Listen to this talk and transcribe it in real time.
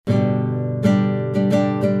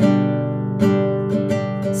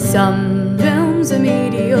Some films are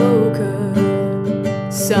mediocre,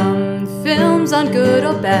 some films aren't good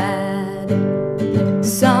or bad,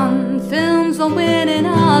 some films won't win an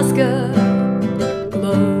Oscar,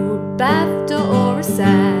 Globe, BAFTA or a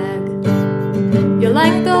SAG. You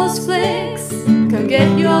like those flicks? Come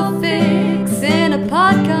get your fix in a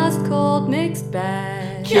podcast called Mixed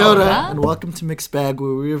Bag. Kia ora, and welcome to Mixed Bag,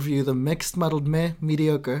 where we review the mixed, muddled,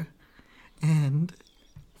 mediocre, and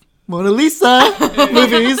Mona Lisa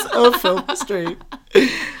movies of film history.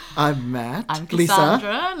 I'm Matt. I'm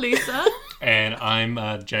Cassandra. Lisa. And I'm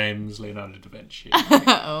James Leonardo da Vinci.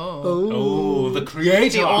 Oh, The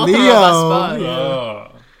creator. the author Leo. of us both.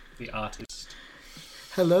 Oh, the artist.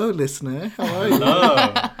 Hello, listener. How are you?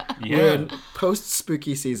 Hello. We're Yeah. in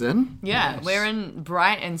post-spooky season. Yeah, Yes. we're in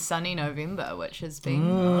bright and sunny November, which has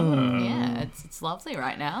been it's lovely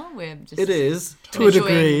right now. We're just It is, to a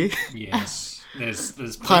enjoying- degree. Yes. There's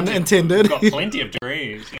Pun plenty- intended. We've got plenty of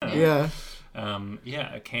degrees. Yeah.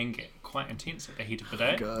 It can get quite intense at the heat of the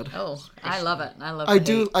day. God. Oh, I love it. I love I the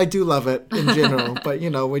do heat. I do love it in general, but you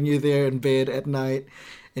know, when you're there in bed at night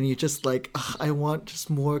and you're just like, "Ugh, I want just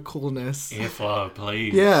more coolness. Airflow,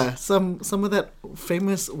 please. Yeah, some of that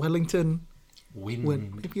famous Wellington Wind.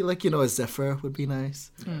 wind. Maybe like, you know, a Zephyr would be nice.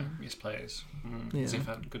 Yes, please. Yeah.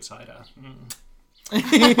 Zephyr, good cider.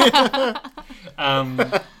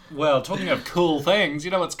 Well, talking of cool things,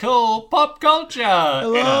 you know what's cool? Pop culture.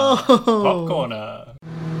 Hello. Popcorner.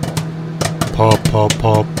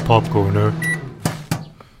 Popcorner.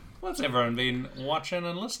 What's everyone been watching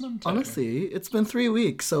and listening to? Honestly, it's been 3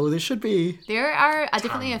 weeks, so there should be. There are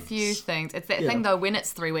definitely a few Tons. things. It's that Yeah. thing though, when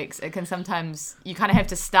it's 3 weeks, it can sometimes, you kind of have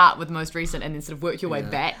to start with most recent and then sort of work your way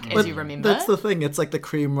back as But you remember. that's the thing. It's like the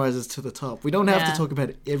cream rises to the top. We don't have Yeah. to talk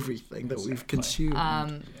about everything that we've consumed.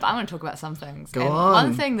 But I want to talk about some things. Go and on.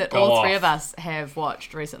 one thing that Go all three off. of us have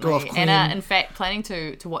watched recently, Go off, and Queen. in fact planning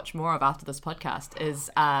to watch more of after this podcast, is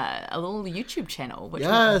a little YouTube channel, which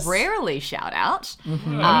Yes. we rarely shout out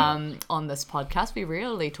on this podcast. We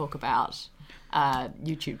rarely talk about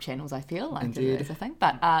YouTube channels, I feel like Indeed. it is a thing.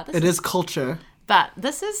 But It is culture. But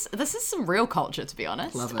this is some real culture, to be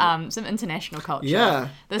honest. Love it. Some international culture. Yeah.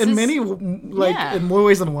 This in is, many, like, yeah. in more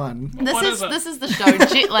ways than one. What is it? This is the show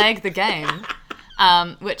Jet Lag the Game,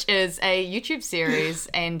 which is a YouTube series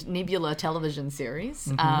and Nebula television series,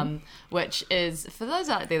 Mm-hmm. which is for those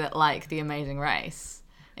out there that like The Amazing Race.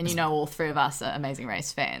 And you know all three of us are Amazing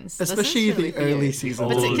Race fans. This is Especially really the for you. early seasons.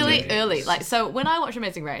 All Particularly days. early. Like, so when I watch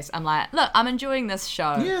Amazing Race, I'm like, look, I'm enjoying this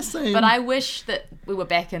show. Yeah, same. But I wish that we were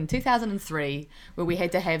back in 2003 where we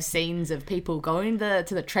had to have scenes of people going to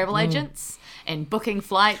the travel agents and booking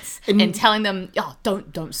flights and telling them, oh,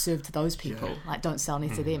 don't serve to those people. Like, don't sell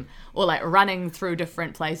anything to them. Or like running through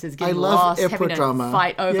different places, getting love lost, airport having to drama.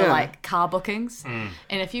 fight over Yeah. like car bookings. And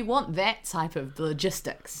if you want that type of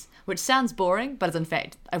logistics, which sounds boring, but is in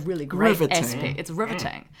fact a really great Riveting. aspect. It's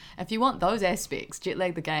riveting. If you want those aspects, Jet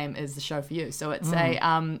Lag the Game is the show for you. So it's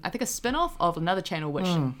I think a spin-off of another channel which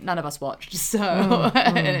none of us watched, so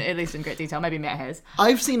at least in great detail. Maybe Matt has.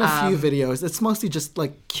 I've seen a few videos. It's mostly just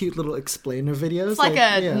like cute little explainer videos. It's like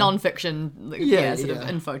a yeah. non-fiction sort of yeah.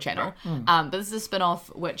 info channel. But this is a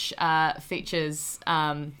spin-off which features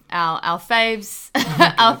our faves,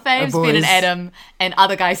 our faves, Ben and boys. Adam, and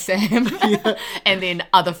other guy Sam, and then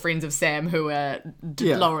other friends of Sam who are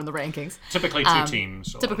Yeah. lower in the rankings. Typically two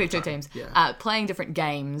teams. a lot Typically of the two time. teams playing different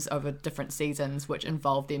games over different seasons, which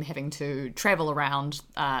involve them having to travel around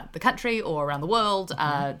the country or around the world,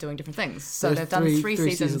 doing different things. So There's they've done three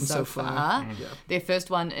three seasons seasons so so far. far. Their first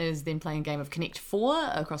one is them playing a game of Connect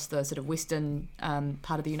 4 across the sort of western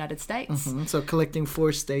part of the United States. So collecting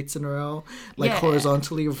 4 states in a row, like Yeah.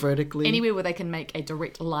 horizontally or vertically. Anywhere where they can make a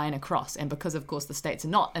direct line across, and because of course the states are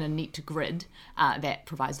not in a neat grid, that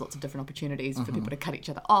provides lots of different opportunities for people to cut each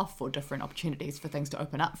other off, or different opportunities for things to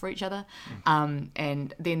open up for each other.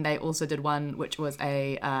 And then they also did one which was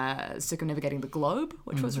a circumnavigating the globe,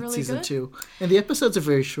 which was really season good. 2. And the episodes are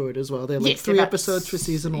very short as well. They're like Yes, they're 3 about episodes for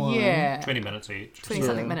season 1. Yeah, 20 minutes each. 20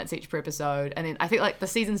 something minutes each per episode, and then I think like the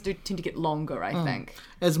seasons do tend to get longer. I think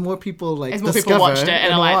As more people like as more discover people watched it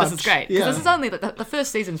and are like, this is watch. great. 'Cause Yeah. this is only the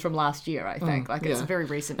first season's from last year. I think like it's yeah. a very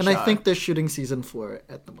recent. And show. I think they're shooting season 4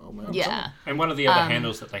 at the moment. yeah. And one of the other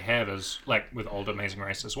handles that they have is, like with old Amazing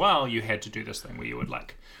Race as well, you had to do this thing where you would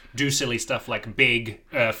like do silly stuff like beg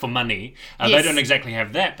for money. They Yes. don't exactly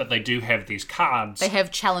have that, but they do have these cards. They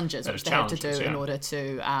have challenges which Those they have to do challenges, in yeah. order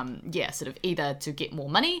to, sort of either to get more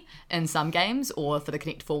money in some games or for the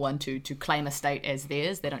Connect 4 one to claim a state as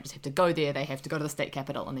theirs. They don't just have to go there, they have to go to the state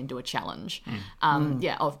capital and then do a challenge.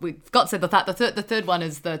 We forgot to say the third one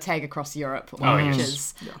is the Tag Across Europe one, which yes.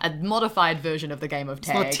 is a modified version of the game of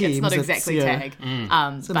Tag. not teams, it's not it's- exactly yeah. Tag,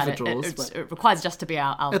 It's but individuals, but- it requires just to be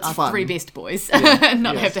our It's fun. three best boys and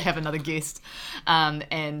not yes. have to have another guest,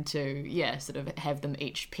 and to sort of have them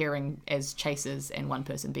each pairing as chasers and one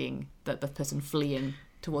person being the person fleeing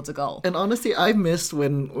towards a goal. And honestly, I missed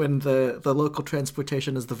when the local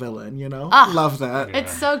transportation is the villain, you know? Ah. Love that.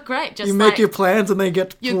 It's so great. Just You make like, your plans and they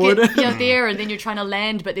get you're thwarted. there and then you're trying to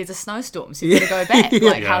land, but there's a snowstorm, so you got to go back.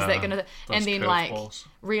 Like, how's that going to... And then, like, curveballs.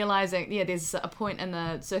 realizing, there's a point in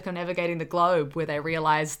the circumnavigating the globe where they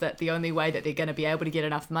realize that the only way that they're going to be able to get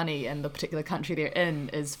enough money in the particular country they're in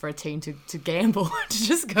is for a team to gamble, to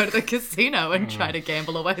just go to the casino and try to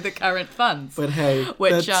gamble away the current funds. But hey,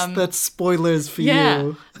 Which, that's spoilers for yeah,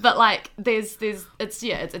 you. but like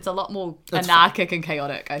it's a lot more anarchic and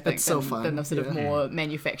chaotic, I think, It's so fun, than the sort of yeah. more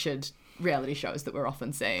manufactured reality shows that we're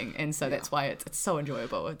often seeing, and so that's why it's so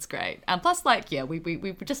enjoyable. It's great, and plus, like,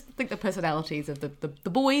 we just think the personalities of the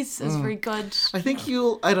boys is very good. I think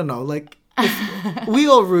I don't know, like, if we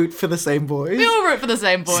all root for the same boys. We all root for the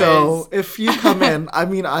same boys. So if you come in, I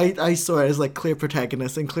mean, I saw it as like clear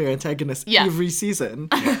protagonist and clear antagonist Yeah. every season.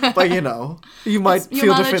 But you might Your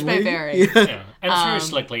feel mileage differently. may vary. Yeah. Yeah, and it's very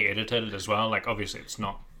slickly edited as well. Like, obviously, it's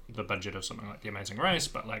not the budget of something like The Amazing Race,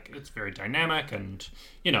 but like it's very dynamic, and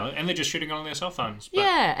and they're just shooting on their cell phones. But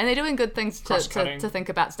Yeah, and they're doing good things to Cross-cutting. think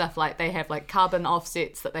about stuff like they have like carbon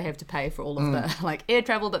offsets that they have to pay for all of the like air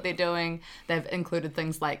travel that they're doing. They've included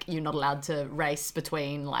things like you're not allowed to race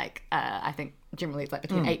between like I think generally it's like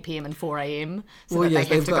between 8 p.m. and 4 a.m. So Well, that yes,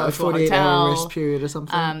 they have they've to got go a to a 48-hour hotel. rest period or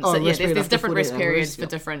something. There's period after different rest 48 periods hours, for yeah.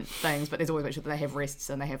 different things, but there's always make sure that they have rests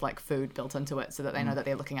and they have like food built into it so that they know that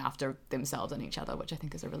they're looking after themselves and each other, which I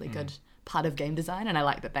think is a really good part of game design. And I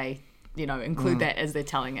like that they, include that as they're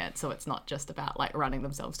telling it, so it's not just about like running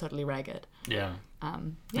themselves totally ragged. yeah, Yeah,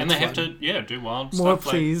 and they have to do wild More,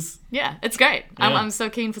 stuff. please. yeah, it's great. Yeah. I'm so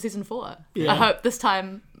keen for season 4. Yeah. I hope this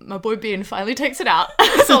time my boy Ben finally takes it out.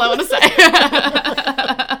 That's all I want to say.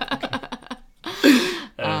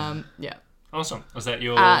 Yeah. Awesome. Was that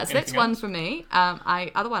your? So that's anything one else? for me.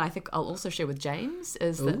 Other one I think I'll also share with James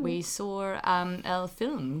is that we saw a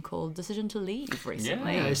film called Decision to Leave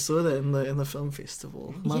recently. Yeah, I saw that in the film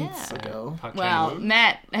festival months Yeah. ago. Park Well, Chan-wook.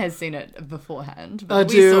 Matt has seen it beforehand, I but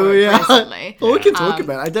we do, saw it yeah. recently. Well, we can talk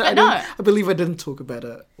about it. but no. I believe I didn't talk about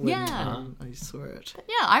it when Yeah. I saw it.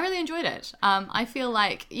 Yeah, I really enjoyed it. I feel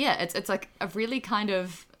like it's like a really kind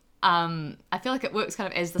of I feel like it works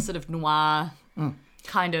kind of as the sort of noir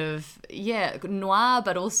kind of noir,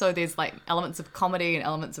 but also there's like elements of comedy and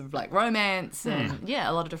elements of like romance and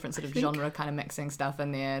a lot of different sort of genre kind of mixing stuff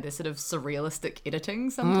in there. There's sort of surrealistic editing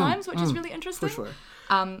sometimes, which is really interesting. For sure.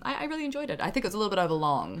 I really enjoyed it. I think it was a little bit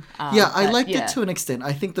overlong. Yeah, I but liked yeah. it to an extent.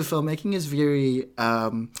 I think the filmmaking is very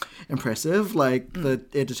impressive, like the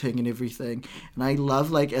editing and everything. And I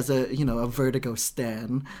love, like, as a Vertigo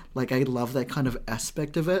stan, like, I love that kind of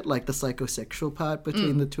aspect of it, like the psychosexual part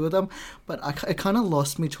between the two of them. But it kind of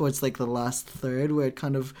lost me towards, like, the last third, where it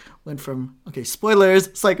kind of went from, okay, spoilers,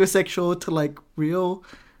 psychosexual to, like, real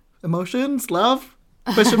emotions, love.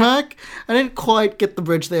 Question mark. I didn't quite get the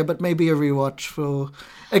bridge there, but maybe a rewatch will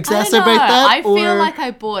exacerbate I don't know. that. I feel or... like I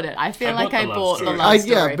bought it. I feel I like bought I the love bought the story. love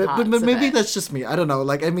story yeah, but parts of maybe it. that's just me. I don't know.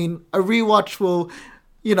 Like, I mean, a rewatch will,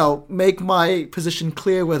 make my position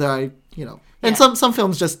clear whether I, And Yeah. some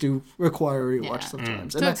films just do require a rewatch Yeah.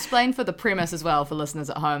 sometimes. To And explain for the premise as well for listeners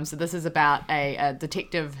at home, so this is about a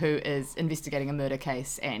detective who is investigating a murder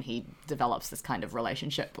case and he develops this kind of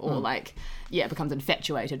relationship or becomes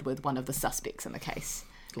infatuated with one of the suspects in the case.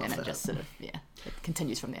 And it that. just sort of, it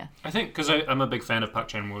continues from there. I think because I'm a big fan of Park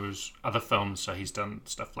Chan-wook's other films, so he's done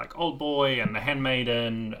stuff like Old Boy and The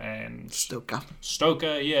Handmaiden and Stoker.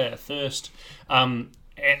 Thirst.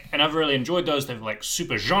 And I've really enjoyed those. They're like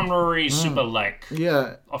super genre-y, super like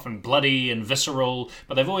Yeah. often bloody and visceral,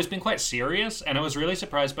 but they've always been quite serious. And I was really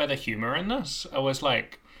surprised by the humor in this. I was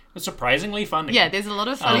like, it's surprisingly funny. Yeah, there's a lot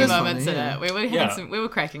of funny is moments funny, in yeah. it. We were Yeah. we were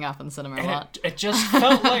cracking up in cinema a lot. And it just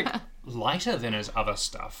felt like lighter than his other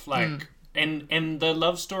stuff. Like, and the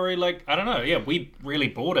love story, like, I don't know. Yeah, we really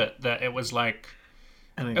bought it. That it was like,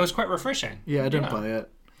 it was quite refreshing. Yeah, I didn't buy it.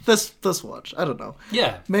 This watch, I don't know.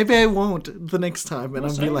 Yeah, Maybe I won't the next time, and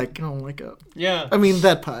I'll be see. like, oh my god. yeah. I mean,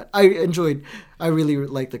 that part I enjoyed. I really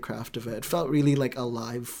liked the craft of it. It felt really like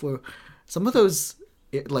alive for some of those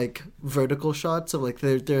like vertical shots of like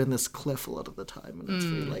they're in this cliff a lot of the time, and it's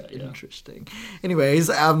very like interesting. Anyways,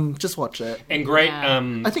 just watch it. And great,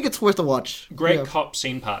 Yeah. I think it's worth a watch. great cop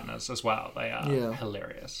scene partners as well. They are Yeah.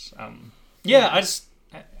 hilarious. I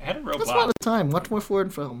had a real That's a blast. lot of time. Watch more foreign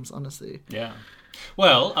films, honestly. Yeah.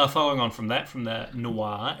 Well, following on from that, from the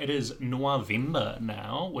noir, it is Noirvember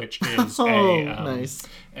now, which is Nice.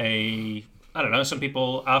 I don't know, some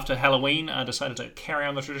people after Halloween decided to carry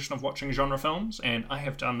on the tradition of watching genre films, and I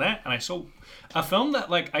have done that, and I saw a film that,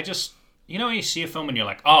 like, I just, you know, you see a film and you're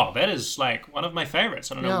like, oh, that is, like, one of my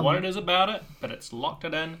favorites. I don't know what it is about it, but it's locked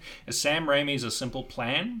it in. It's Sam Raimi's A Simple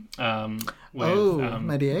Plan. With,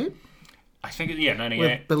 98? I think, 98.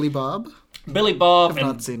 With Billy Bob? Billy Bob I've and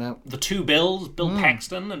not seen it. the two Bills, Bill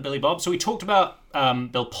Paxton and Billy Bob. So we talked about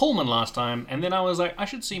Bill Pullman last time, and then I was like, I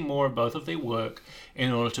should see more of both of their work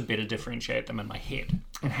in order to better differentiate them in my head.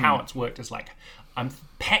 And how it's worked is like,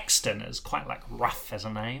 Paxton is quite like rough as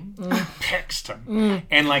a name. Paxton.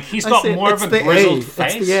 And like he's got more of a grizzled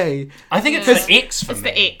face. It's the A. I think it's the X for It's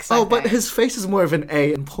me. the X. Oh, but his face is more of an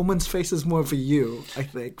A, and Pullman's face is more of a U, I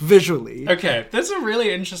think, visually. Okay, that's a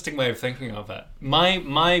really interesting way of thinking of it.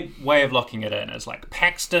 My way of locking it in is like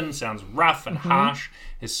Paxton sounds rough and harsh.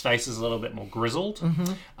 His face is a little bit more grizzled.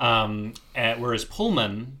 Whereas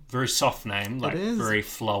Pullman, very soft name, like very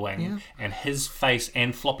flowing. And his face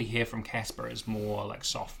and floppy hair from Casper is more like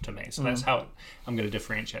soft to me. So that's how I'm going to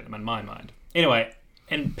differentiate them in my mind. Anyway,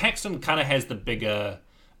 and Paxton kind of has the bigger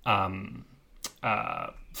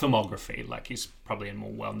filmography, like he's probably in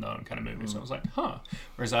more well-known kind of movies. So I was like,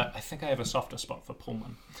 whereas I think I have a softer spot for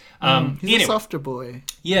Pullman. He's a softer boy.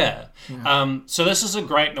 Yeah. So this is a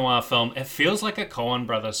great noir film. It feels like a Coen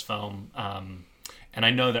Brothers film. And I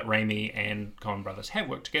know that Raimi and Coen Brothers have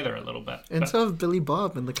worked together a little bit. And so have Billy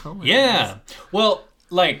Bob in the comics. Yeah. Well,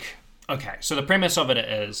 like, okay, so the premise of it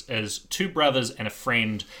is two brothers and a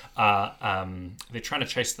friend, they're trying to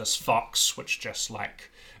chase this fox, which just like,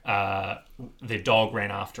 their dog ran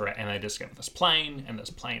after it, and they discover this plane, and this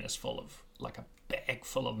plane is full of like a bag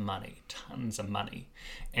full of money, tons of money.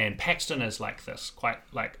 And Paxton is like this quite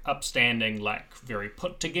like upstanding, like very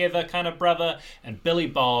put together kind of brother, and Billy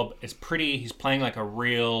Bob is he's playing like a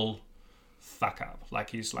real fuck up. Like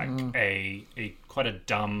he's like a quite a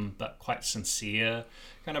dumb but quite sincere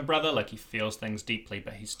kind of brother. Like he feels things deeply,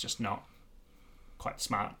 but he's just not quite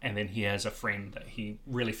smart. And then he has a friend that he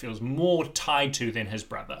really feels more tied to than his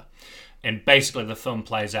brother. And basically the film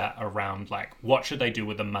plays out around like what should they do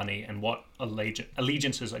with the money and what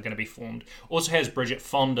allegiances are going to be formed. Also has Bridget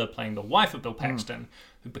Fonda playing the wife of Bill Paxton,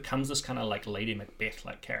 who becomes this kind of like Lady Macbeth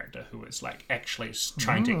like character who is like actually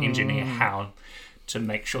trying to engineer how to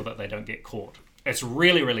make sure that they don't get caught. It's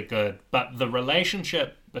really, really good, but the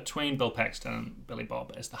relationship between Bill Paxton and Billy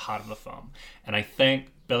Bob is the heart of the film. And I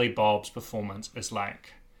think Billy Bob's performance is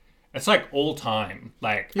like, it's like all time.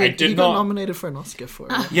 Like Yeah, I did he got not nominated for an Oscar for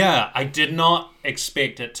it. Yeah, I did not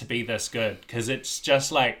expect it to be this good because it's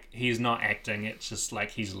just like he's not acting, it's just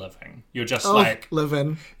like he's living. You're just like,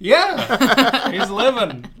 living. yeah, he's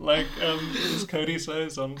living. Like as Cody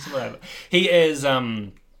says on Survivor. He is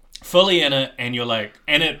fully in it, and you're like,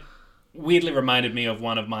 and it weirdly reminded me of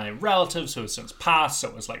one of my relatives who has since passed, so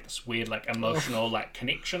it was like this weird like emotional like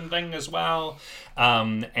connection thing as well.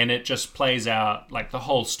 And it just plays out like the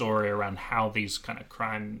whole story around how these kind of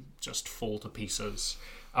crime just fall to pieces.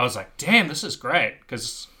 I was like, damn, this is great,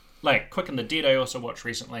 because like Quick and the Dead I also watched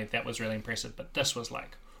recently, that was really impressive, but this was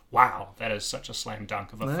like, wow, that is such a slam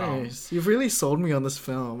dunk of a film. Nice. You've really sold me on this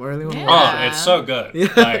film. I really want to Yeah. watch Oh, it's so good.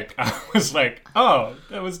 Like, I was like, oh,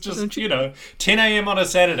 it was just, 10 a.m. on a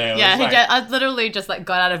Saturday. I literally just like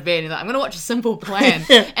got out of bed and like, I'm gonna watch A Simple Plan,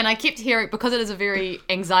 and I kept hearing, because it is a very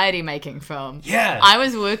anxiety-making film. Yeah. I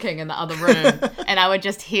was working in the other room, and I would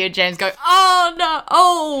just hear James go, "Oh no,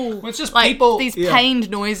 oh!" Well, it's just like people- these Yeah. pained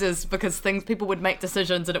noises because people would make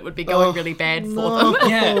decisions and it would be going really bad for them.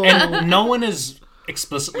 Yeah, and no one is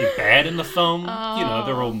explicitly bad in the film. You know,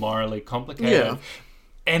 they're all morally complicated. Yeah.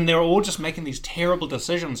 And they're all just making these terrible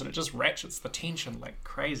decisions, and it just ratchets the tension like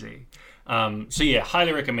crazy. So yeah,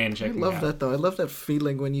 highly recommend I checking it love out. that though. I love that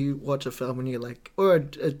feeling when you watch a film and you're like, or a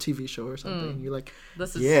TV show or something. And you're like,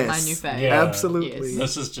 This is yes, my new fave. Yeah. absolutely. Yes.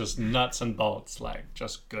 This is just nuts and bolts, like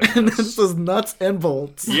just And goodness. this was nuts and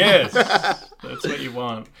bolts. Yes, that's what you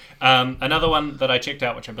want. Another one that I checked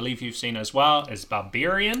out, which I believe you've seen as well, is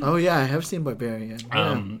Barbarian. Oh yeah, I have seen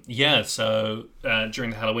Barbarian. Yeah. So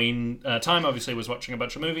during the Halloween time, obviously was watching a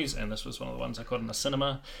bunch of movies, and this was one of the ones I caught in the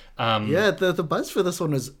cinema. Yeah, the buzz for this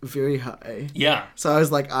one was very high. high. Yeah. So I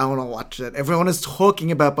was like, I want to watch it. Everyone is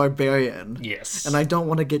talking about Barbarian. Yes. And I don't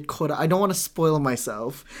want to get caught. I don't want to spoil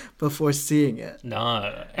myself before seeing it.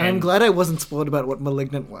 No. And I'm glad I wasn't spoiled about what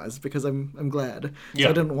Malignant was, because I'm glad. So Yeah.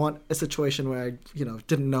 I didn't want a situation where I,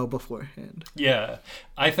 didn't know beforehand. Yeah.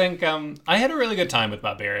 I think I had a really good time with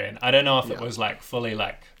Barbarian. I don't know if it Yeah. was like fully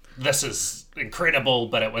like, this is incredible,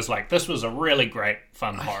 but it was like, this was a really great,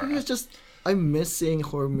 fun horror. It was just, I miss seeing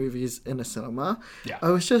horror movies in a cinema. Yeah.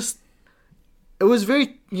 It was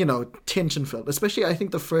very, tension filled, especially I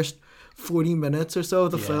think the first 40 minutes or so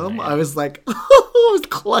of the film. yeah. I was like, I was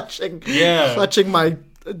clutching my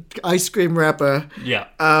ice cream wrapper. Yeah.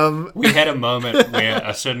 We had a moment where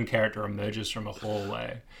a certain character emerges from a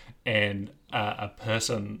hallway and a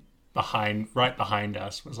person right behind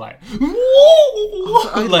us was like,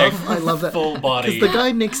 I love that. full body. The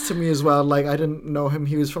guy next to me as well, like, I didn't know him.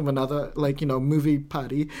 He was from another, movie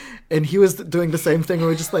party. And he was doing the same thing. We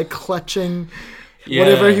were just, like, clutching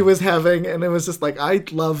whatever he was having. And it was just, like, I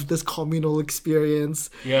love this communal experience.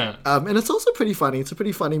 Yeah. And it's also pretty funny. It's a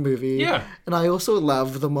pretty funny movie. Yeah. And I also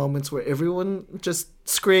love the moments where everyone just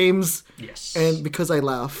screams. Yes. And because I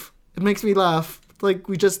laugh. It makes me laugh. Like,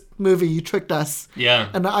 you tricked us. Yeah.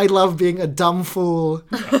 And I love being a dumb fool.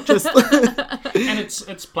 Just And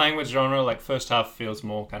it's playing with genre. Like, first half feels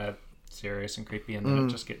more kind of serious and creepy, and then it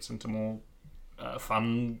just gets into more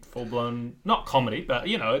fun, full-blown, not comedy, but,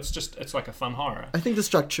 it's like a fun horror. I think the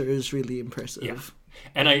structure is really impressive. Yeah.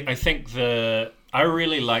 And I think I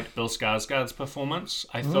really liked Bill Skarsgård's performance.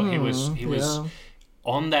 I thought he was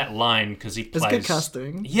on that line because he plays... It's good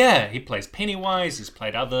casting. Yeah, he plays Pennywise. He's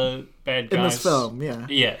played other bad guys. In this film, yeah.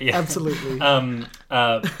 Yeah. Absolutely.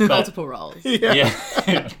 Multiple roles.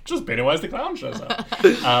 Yeah. Just Pennywise the Clown shows up.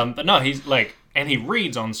 But no, he's like... And he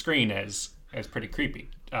reads on screen as pretty creepy.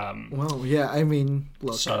 Well, yeah, I mean,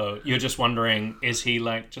 look. So you're just wondering, is he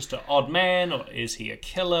like just an odd man, or is he a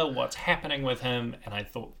killer? What's happening with him? And I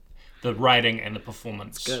thought the writing and the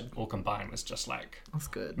performance all combined was just like, That's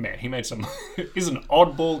good. man, he made some... he's an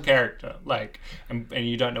oddball character, like, and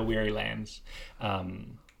you don't know where he lands.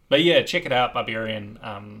 But yeah, check it out, Barbarian.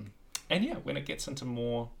 And yeah, when it gets into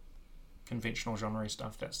more conventional genre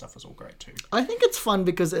stuff, that stuff is all great too. I think it's fun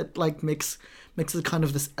because it like makes it kind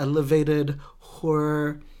of this elevated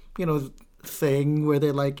horror, thing where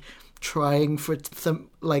they're like trying for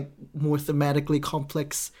more thematically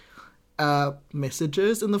complex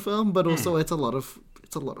messages in the film, but also it's a lot of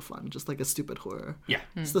fun, just like a stupid horror. Yeah.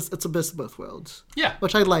 It's a best of both worlds. Yeah.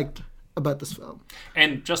 Which I liked about this film.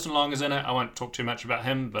 And Justin Long is in it. I won't talk too much about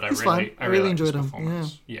him, but I fine. I liked really his enjoyed him.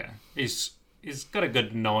 performance. Yeah. He's got a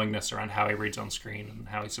good knowingness around how he reads on screen and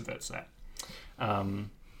how he subverts that.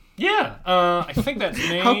 I think that's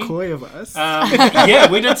me. How coy of us.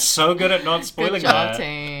 Yeah, we did so good at not spoiling Good job, that.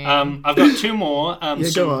 team. I've got two more.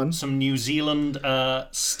 go on. Some New Zealand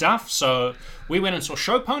stuff. So we went and saw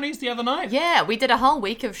Show Ponies the other night. Yeah, we did a whole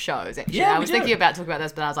week of shows, actually. Yeah, I we was did. thinking about talking about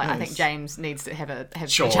this, but I was like, I Nice. think James needs to have a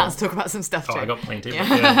Sure. chance to talk about some stuff too. Oh, I got plenty.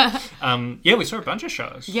 Yeah, we saw a bunch of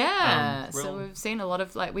shows. Yeah, so real- we've seen a lot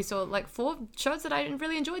of, we saw 4 shows that I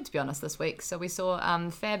really enjoyed, to be honest, this week. So we saw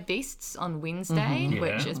Fair Beasts on Wednesday,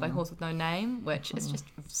 which is by Horse with No Name, which is just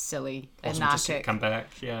silly, Awesome to see it anarchic. come back.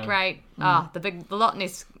 Yeah. Great. The Loch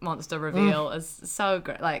Ness monster reveal is so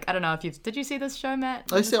great. Like, I don't know if did you see this show,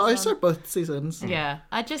 Matt? I saw both seasons. Yeah,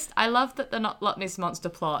 I love that the Loch Ness monster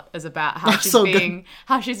plot is about how she's so being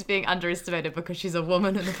underestimated because she's a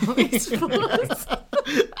woman in the police force.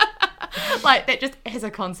 Like, that just as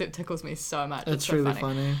a concept tickles me so much. It's so really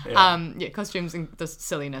funny. Costumes and the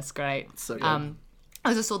silliness, great. So good. I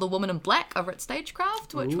also saw The Woman in Black over at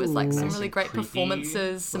Stagecraft, which was like some Ooh. really great Creepy.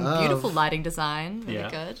 performances, some Wow. beautiful lighting design, really Yeah.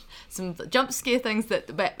 good. Some jump scare things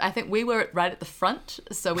but I think we were right at the front,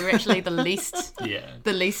 so we were actually the least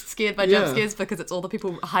scared by jump Yeah. scares because it's all the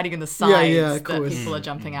people hiding in the sides of that course. people are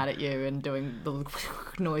jumping out at you and doing the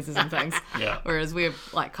noises and things. Yeah. Whereas we're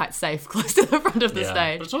like quite safe close to the front of the But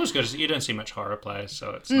stage. it's always good. You don't see much horror play, so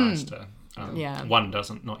it's nice to... Yeah. One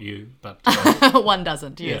doesn't, not you, but... One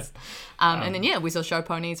doesn't, yes. And then we saw Show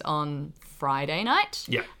Ponies on Friday night.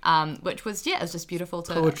 Yeah. Which was it was just beautiful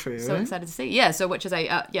to Poetry, so right? excited to see. Yeah, so which is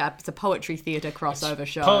it's a poetry theatre crossover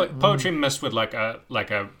show. Poetry mixed with like a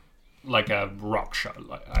rock show,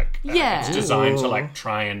 Yeah. it's designed to Ooh. like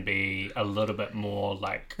try and be a little bit more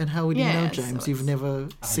like. And how would you know, Yeah, James? so You've never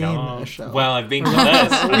seen a show. Well, I've been to this.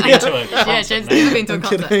 I've been to a Yeah, concert James there. never been to a I'm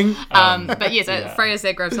concert. kidding. But yeah, so Yeah. Freya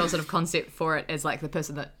Sedgrove's whole sort of concept for it is like the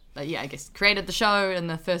person that I guess created the show in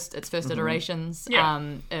its first iterations. Yeah.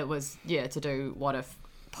 It was to do what if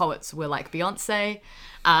poets were like Beyonce.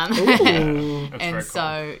 That's And very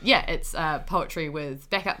so, yeah, it's poetry with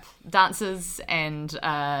backup dancers and,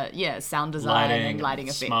 sound design and lighting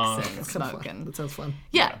effects smoke. and That's kind of smoke. fun. And That sounds fun.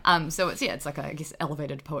 yeah, so it's like, I guess,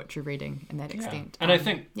 elevated poetry reading in that extent. And I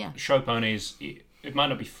think yeah. show ponies, it might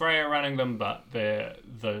not be Freya running them, but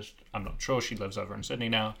I'm not sure. She lives over in Sydney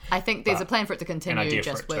now. I think there's But a plan for it to an continue idea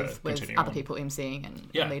just for it to with continue other on. people emceeing and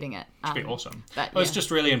Yeah. leading it. It'd be awesome. But, It was yeah.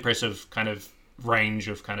 just really impressive kind of range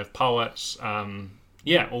of kind of poets.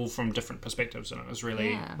 All from different perspectives, and it was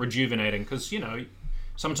really Yeah. rejuvenating because,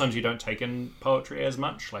 sometimes you don't take in poetry as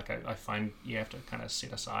much. Like I find you have to kind of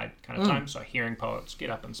set aside kind of time. So hearing poets get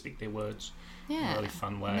up and speak their words in Yeah. a really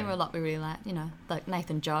fun way. And there were a lot we really liked, like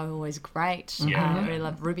Nathan Joe, always great. Yeah. I really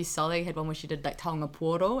loved Ruby Solly, had one where she did like Taonga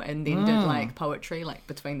Poro and then did like poetry like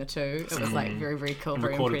between the two. It was like very, very cool, And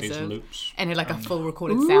very recorded these impressive. loops. And had like a full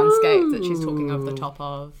recorded soundscape that she's talking over the top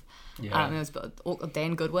of. Yeah. It was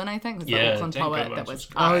Dan Goodwin, I think, was the Yeah, Auckland Dan poet Goodwin that was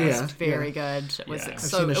was Oh, yeah, very yeah. good. It was Yeah. I've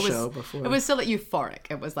so seen the it was show before. it was still like euphoric.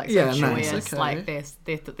 It was like so Yeah, nice, joyous, okay. like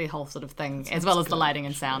their whole sort of thing, as well as the lighting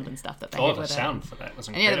and sound and stuff that they Oh, had the with sound for that was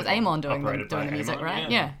it. And yeah, incredible. there was Amon doing Operated by the music, Amon, right?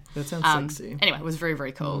 Yeah. That sounds sexy. Anyway, it was very,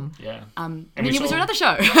 very cool. Yeah. And we then you went to saw- another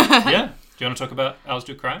show. Yeah. Do you want to talk about Owls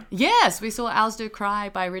Do Cry? Yes, we saw Owls Do Cry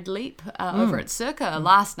by Red Leap over at Circa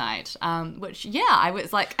last night, which, I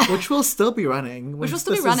was like... Which will still be running. Which will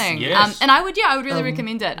still be running. Yes. And I would really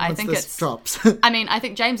recommend it. I Once think this it's... drops. I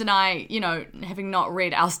think James and I, having not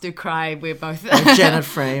read Owls Do Cry, we're both... Janet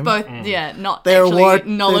Frame. both, not They're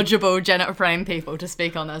actually knowledgeable Janet Frame people to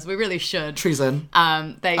speak on this. We really should. Treason.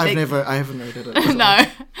 I haven't read it. no, I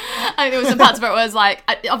think there was some parts where it was like,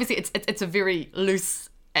 obviously it's a very loose.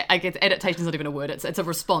 I guess adaptation's not even a word. It's a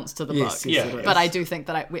response to the Yes, book. yes, Yeah. it is. But I do think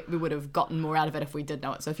that we would have gotten more out of it if we did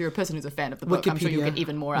know it. So if you're a person who's a fan of the book, I'm sure you'll Wikipedia, get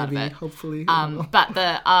even more out of maybe, it. hopefully. I don't know. But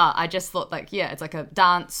I just thought it's like a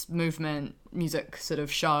dance movement music sort of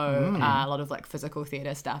show. A lot of like physical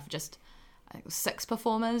theatre stuff. Just I think it was 6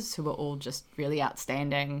 performers who were all just really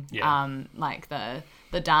outstanding. Yeah. Like the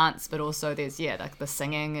dance, but also there's like the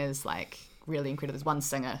singing is like really incredible. There's one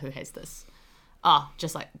singer who has this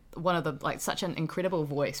just like one of the like such an incredible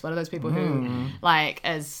voice, one of those people who like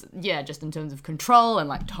is just in terms of control and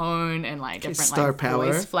like tone and like different star like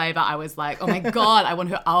power. voice flavor, I was like, oh my god, I want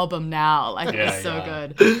her album now. Like it was so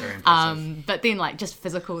good. Very impressive. But then like just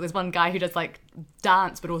physical, there's one guy who does like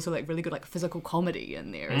dance but also like really good like physical comedy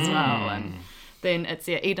in there as well. And then it's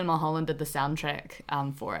Eden Mulholland did the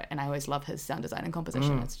soundtrack for it, and I always love his sound design and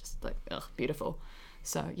composition. It's just like beautiful.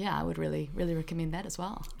 So I would really, really recommend that as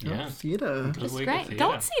well. Yeah. Theatre. Good It's week of great. theatre.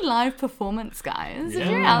 Go and see live performance, guys. If Yeah.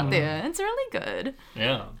 you're out there, it's really good.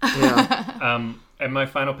 Yeah. Yeah. And my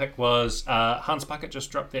final pick was Hans Puckett just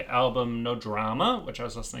dropped their album No Drama, which I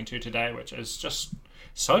was listening to today, which is just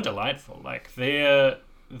so delightful. Like they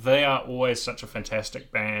are always such a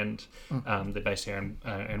fantastic band. They're based here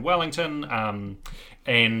in Wellington,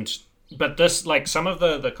 but this like some of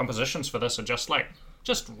the compositions for this are just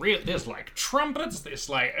real. There's like trumpets. There's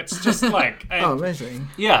like it's just like Oh, amazing.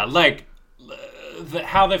 yeah, like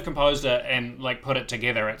how they've composed it and like put it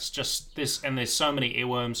together. It's just this, and there's so many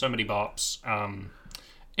earworms, so many bops.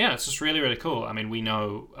 It's just really, really cool. I mean, we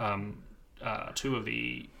know 2 of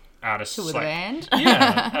the artists To with like, a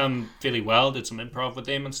band. fairly well. Did some improv with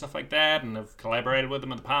them and stuff like that, and have collaborated with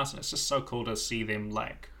them in the past. And it's just so cool to see them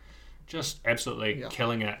like just absolutely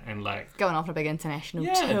killing it and like Going off on a big international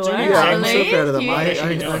Yeah, tour. doing Yeah, I'm so really. proud of them.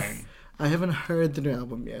 Huge. I haven't heard the new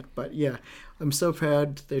album yet, but yeah, I'm so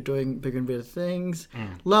proud they're doing bigger and better things.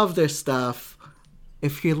 Love their stuff.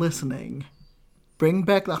 If you're listening, bring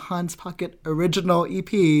back the Hans Puckett original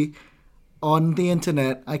EP on the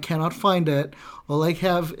internet. I cannot find it. All I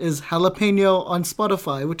have is Jalapeno on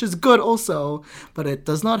Spotify, which is good also, but it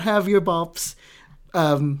does not have your bops.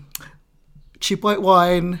 Cheap White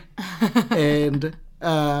Wine and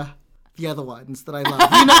the other ones that I love.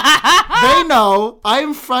 They know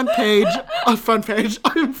I'm front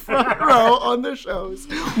row on the shows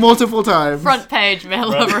multiple times. Front page, man.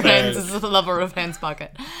 Lover page. Hands is the lover of Hans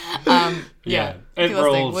Puckett. Yeah, If it you're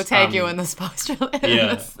listening, rolls, we'll tag you in this post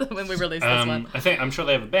yeah. when we release this one. I'm sure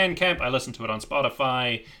they have a Bandcamp. I listened to it on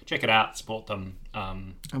Spotify. Check it out. Support them.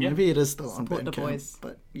 Maybe it is still on Support the Bandcamp, boys.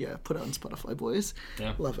 but yeah, put it on Spotify, boys.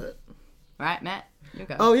 Yeah. Love it. Right, Matt? You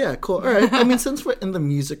go. Oh yeah, cool. All right. I mean, since we're in the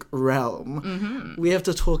music realm, we have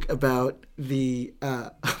to talk about the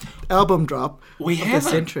album drop of the haven't.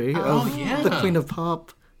 century of yeah. the Queen of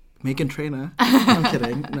Pop, Meghan Trainor. I'm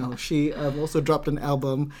kidding. No, she also dropped an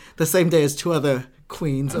album the same day as 2 other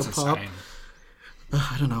queens That's of pop. insane.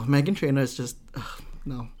 I don't know. Meghan Trainor is just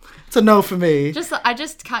no. It's a no for me. I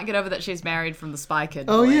just can't get over that she's married from the Spy Kid.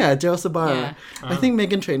 Oh boy. yeah, Joe Sabara. Yeah. I think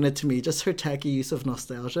Meghan Trainor, to me, just her tacky use of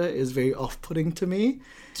nostalgia is very off-putting to me.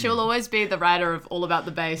 She'll always be the writer of All About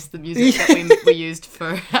the Bass, the music that we used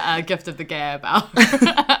for Gift of the Gab, our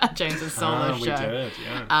James's solo we show. did,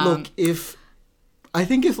 yeah. Look, if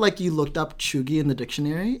like you looked up Chugi in the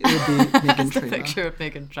dictionary, it would be Meghan The Trainor. picture of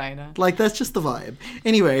Meghan Trainor. Like, that's just the vibe.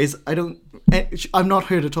 Anyways, I'm not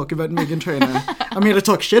here to talk about Meghan Trainor. I'm here to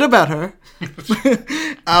talk shit about her.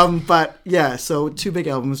 But yeah, so 2 big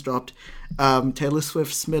albums dropped. Taylor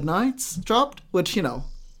Swift's Midnights dropped, which,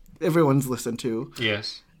 everyone's listened to.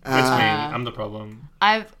 Yes. That's me. I'm the problem.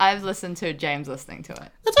 I've listened to James listening to it.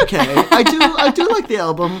 That's okay. I do like the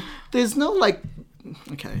album. There's no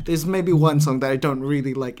there's maybe one song that I don't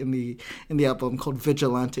really like in the album called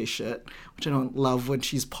Vigilante Shit, which I don't love when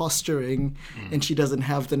she's posturing and she doesn't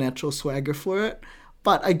have the natural swagger for it.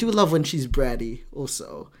 But I do love when she's bratty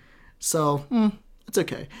also. So, it's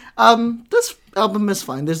okay. This album is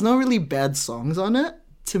fine. There's no really bad songs on it,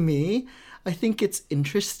 to me. I think it's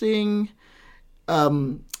interesting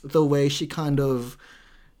the way she kind of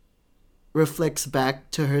reflects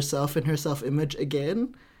back to herself and her self-image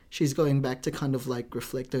again. She's going back to kind of like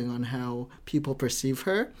reflecting on how people perceive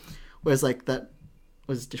her, whereas like that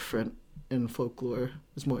was different in Folklore.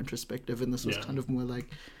 It was more introspective, and this was kind of more like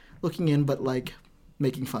looking in, but like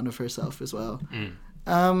making fun of herself as well.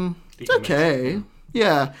 It's okay.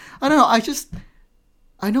 Yeah, I don't know.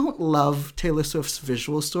 I don't love Taylor Swift's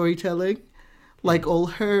visual storytelling. Like, all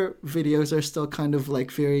her videos are still kind of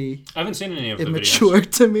like very I haven't seen any of the immature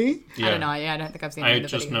videos. to me. Yeah. I don't know. Yeah, I don't think I've seen any I of the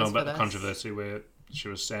just videos know for about the this. controversy where she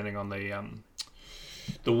was standing on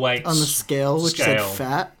the weights On the scale, which said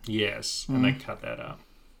fat. Yes, and they cut that out.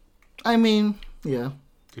 I mean, yeah.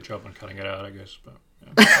 Good job on cutting it out, I guess. But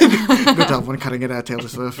yeah. Good job when cutting it out, Taylor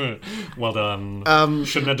Swift. Well done.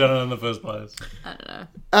 Shouldn't have done it in the first place. I don't know.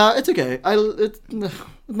 It's okay. It's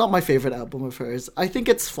not my favorite album of hers. I think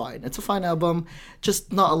it's fine. It's a fine album.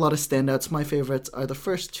 Just not a lot of standouts. My favorites are the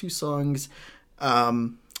first 2 songs,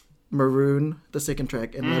 Maroon, the second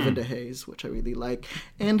track, and Lavender Haze, which I really like.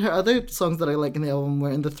 And her other songs that I like in the album were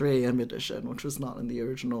in the 3 AM edition, which was not in the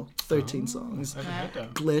original 13 songs. I haven't heard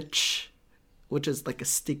that. Glitch, which is like a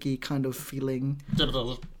sticky kind of feeling.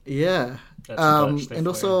 Yeah. That's a glitch there And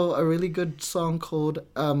for also a really good song called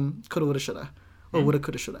Coulda Woulda Shoulda. Or Woulda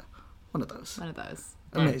Coulda Shoulda. One of those. One of those.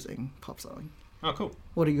 Amazing pop song. Oh, cool.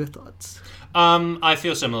 What are your thoughts? I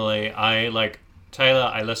feel similarly. I like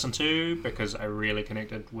Taylor. I listen to because I really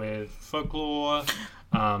connected with Folklore.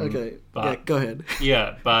 Okay. but Yeah, go ahead.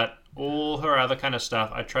 yeah, but all her other kind of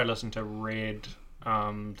stuff, I tried listening to Red,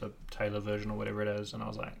 the Taylor version or whatever it is, and I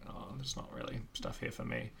was like, oh, there's not really stuff here for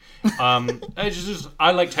me. It's just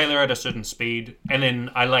I like Taylor at a certain speed, and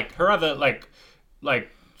then I like her other like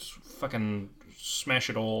fucking smash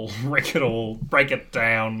it all, wreck it all, break it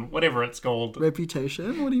down, whatever it's called.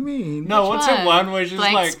 Reputation? What do you mean? No, what's her one where she's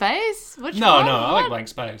Blank like Space? Which No, one? no, I like What? Blank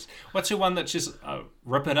Space. What's her one that's just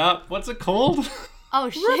rip it up? What's it called? Oh,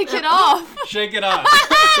 Shake It Off. Shake it up.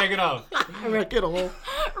 Shake it off. Wreck it all.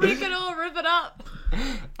 Rip it all, rip it up.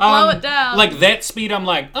 Blow it down. Like that speed, I'm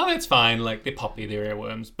like, oh, it's fine. Like they're poppy, they're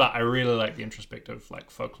earworms. But I really like the introspective, like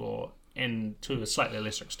Folklore, and to a slightly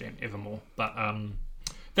lesser extent, Evermore. But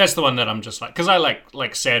that's the one that I'm just like, because I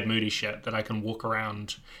like sad, moody shit that I can walk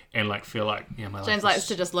around and like feel like, yeah, my life James is, likes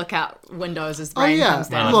to just look out windows as rain yeah. comes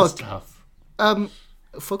my down. life is Look. tough.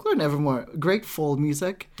 Folklore and Evermore. Great fall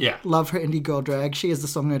music. Yeah. Love her indie girl drag. She has the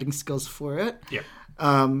songwriting skills for it. Yeah.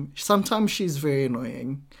 Sometimes she's very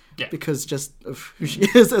annoying. Yeah. Because just of who she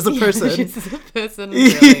is as a person. She's a person,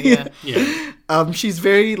 really, yeah. Yeah. She's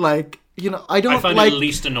very like, I don't I find like it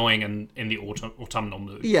least annoying in the autumnal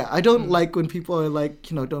mood. Yeah, I don't like when people are like,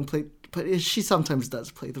 don't play, but she sometimes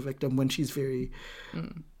does play the victim when she's very,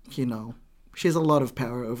 she has a lot of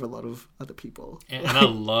power over a lot of other people. And a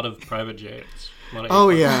lot of private jets. Oh,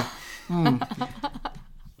 yeah.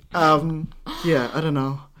 Yeah, I don't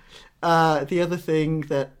know. The other thing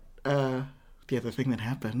that happened. The other thing that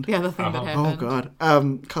happened. Oh,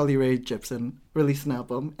 God. Carly Rae Jepsen released an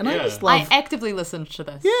album, and I Yeah. just I love... actively listened to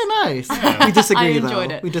this. Yeah, nice. We disagree, I enjoyed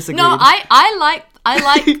though. it. We disagreed. No, I like.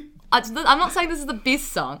 I'm not saying this is the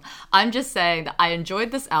best song. I'm just saying that I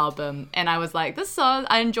enjoyed this album, and I was like, this song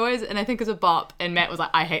I enjoy it, and I think it's a bop. And Matt was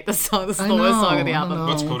like, I hate this song. This is the worst song of the album.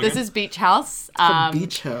 What's it called This again? is Beach House. called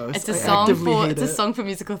Beach House. It's a I song actively for hate it's a it. song for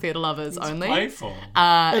musical theatre lovers only. Playful. It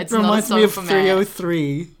It's not a reminds song me of for Matt.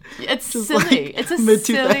 303. It's Just silly. like It's a mid-2000s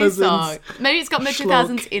silly song. Maybe it's got mid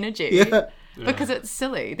 2000s schlock. energy. Yeah. because it's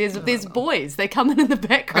silly. There's boys. They come in the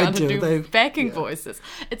background and do backing voices.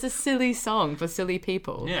 It's a silly song for silly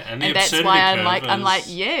people. Yeah, and that's why I'm like,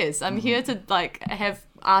 yes, I'm here to like have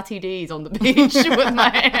RTDs on the beach with my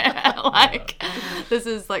hair. Like, this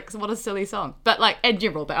is like, what a silly song. But like, in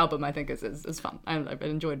general, the album I think is fun. I've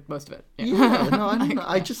enjoyed most of it. Yeah, no, I don't know.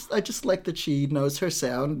 I just like that she knows her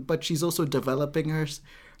sound, but she's also developing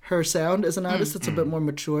her sound as an artist. It's a bit more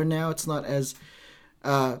mature now. It's not as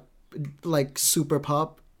like super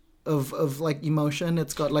pop of like emotion.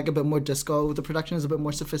 It's got like a bit more disco. The production is a bit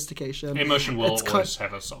more sophistication. Emotion will always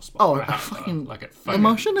have a soft spot. Oh, for my heart, like it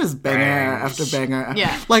Emotion is banger bangs. after banger.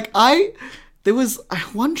 Yeah. Like there was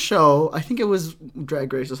one show, I think it was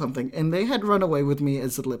Drag Race or something, and they had Run Away With Me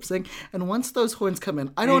as a lip sync. And once those horns come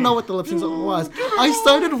in, I don't know what the lip sync was. I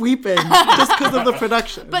started weeping just because of the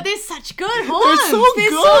production. But they're such good horns.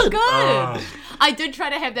 They're so good. I did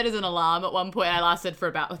try to have that as an alarm at one point. I lasted for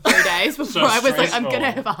about 3 days before I was like, I'm going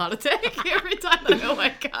to have a heart attack every time I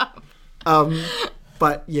wake up.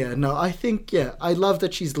 But yeah, no, I think, I love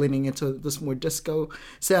that she's leaning into this more disco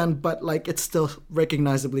sound, but like it's still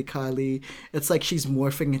recognizably Kylie. It's like she's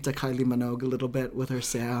morphing into Kylie Minogue a little bit with her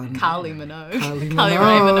sound. Kylie Minogue. Kylie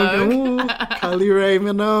Ray Minogue. Ooh, Kylie Ray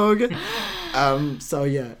Minogue. So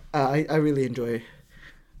yeah, I really enjoy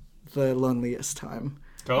The Loneliest Time.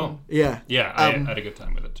 Cool. Yeah. Yeah, I had a good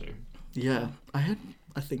time with it too. Yeah, I had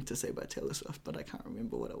a thing to say about Taylor Swift, but I can't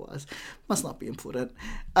remember what it was. Must not be important.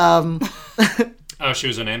 Oh, she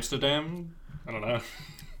was in Amsterdam? I don't know.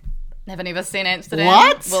 Have any of us seen Amsterdam?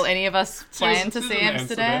 What? Will any of us plan to She's see in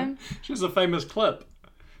Amsterdam? She has a famous clip.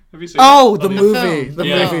 Have you seen Oh, it? the movie. film. The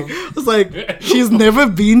Yeah. movie. I was like, she's never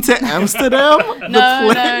been to Amsterdam?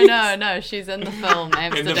 No. She's in the film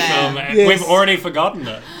Amsterdam. In the film. Yes. We've already forgotten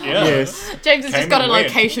it. Yeah. Yes. James has Came just got a and went.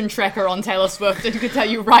 location tracker on Taylor Swift and can tell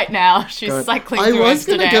you right now she's God. cycling I through was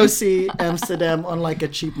going Amsterdam. to go see Amsterdam on like a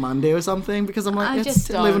cheap Monday or something because I'm like, I it's just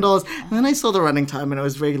 $11. And then I saw the running time and it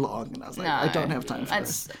was very long. And I was like, No. I don't have time for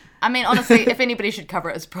It's- this. I mean, honestly, if anybody should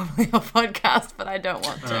cover it, it's probably our podcast, but I don't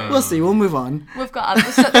want to. We'll see. We'll move on. We've got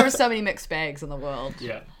there are so many mixed bags in the world.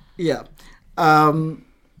 Yeah. Yeah. What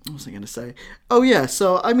was I going to say? Oh, yeah.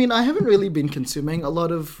 So, I mean, I haven't really been consuming a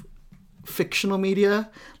lot of fictional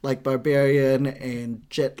media like Barbarian and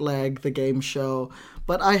Jetlag, the game show.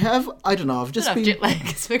 But I don't know, I've just I don't been... know if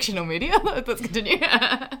Jetlag is fictional media. Let's continue.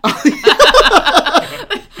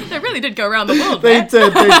 They really did go around the world, They man.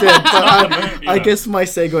 did. But I Yeah. guess my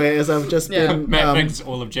segue is I've just been... Matt thinks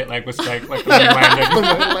all of Jetlag was fake, like the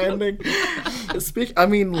moon landing. I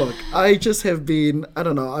mean, look, I just have been, I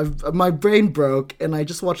don't know, my brain broke and I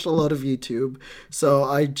just watched a lot of YouTube. So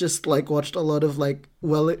I just like watched a lot of like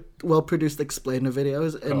well-produced explainer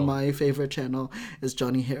videos, and Cool. my favorite channel is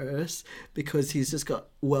Johnny Harris because he's just got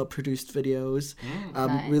well-produced videos,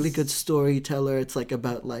 Nice. really good storyteller. It's like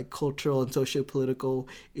about like cultural and socio-political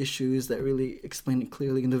issues that really explain it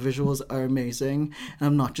clearly, and the visuals are amazing. And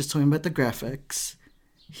I'm not just talking about the graphics.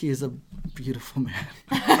 He is a beautiful man.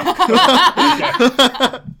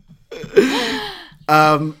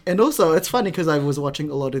 And also, it's funny because I was watching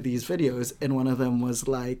a lot of these videos, and one of them was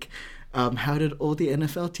like, how did all the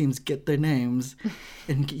NFL teams get their names?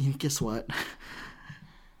 And guess what?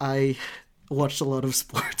 I watched a lot of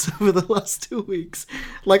sports over the last 2 weeks,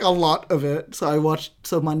 like a lot of it.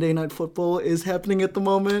 So Monday Night Football is happening at the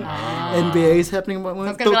moment. NBA is happening at the moment.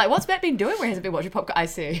 I was going to be like, what's Matt been doing? Where has he been watching Popcorn? I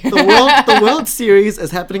see. The World Series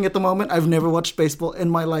is happening at the moment. I've never watched baseball in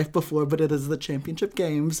my life before, but it is the championship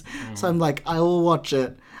games. So I'm like, I will watch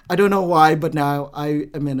it. I don't know why, but now I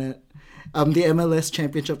am in it. The MLS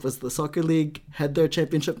championship was the soccer league, had their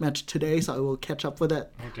championship match today, so I will catch up with it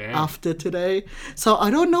after today. So I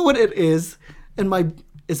don't know what it is.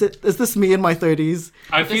 Is this me in my 30s?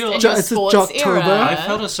 I feel Just in your it's sports Jocktober. era. I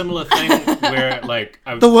felt a similar thing where like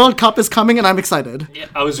The World Cup is coming and I'm excited.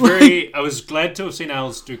 I was glad to have seen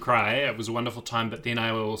Owls do cry. It was a wonderful time, but then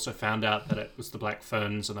I also found out that it was the Black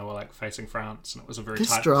Ferns and they were like facing France, and it was a very There's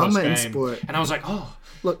tight drama close in game. sport. And I was like, oh,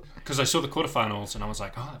 Look, because I saw the quarterfinals and I was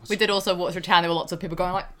like, oh, that was We did also walk through town. There were lots of people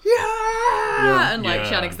going like, yeah, and like Yeah.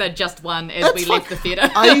 shouting because they'd just won as That's we fine. left the theatre.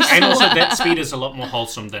 I used and to also that speed is a lot more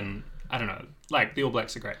wholesome than, I don't know, like the All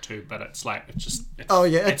Blacks are great too, but it's like it's Oh,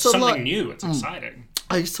 yeah, it's it's a something lot- new. It's exciting.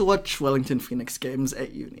 I used to watch Wellington Phoenix games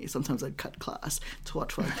at uni. Sometimes I'd cut class to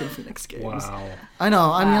watch Wellington Phoenix games. Wow. I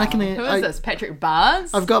know. I mean, I can. Who is this? Patrick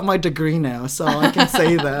Bars? I've got my degree now, so I can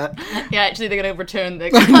say that. Yeah, actually, they're going to return the.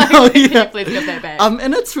 know, Can yeah. you please give that back?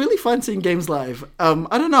 And it's really fun seeing games live. I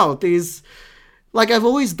don't know, like I've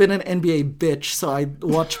always been an NBA bitch, so I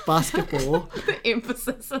watch basketball. The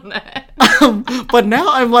emphasis on that. But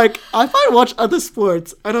now I'm like, I might watch other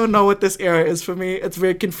sports. I don't know what this era is for me. It's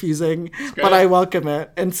very confusing, but I welcome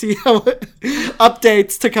it and see how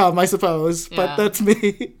updates to come, I suppose. Yeah. But that's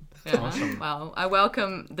me. Yeah. Awesome. Well, I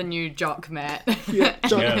welcome the new jock Matt. Yeah,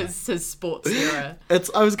 jock. Yeah. his sports era.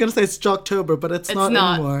 I was gonna say it's Jocktober, but it's not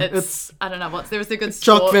anymore. It's I don't know what's there was a good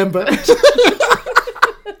Jock sport. Vember.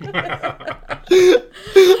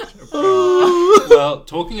 Well,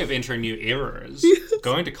 talking of entering new eras,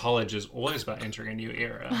 going to college is always about entering a new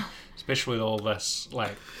era, especially with all this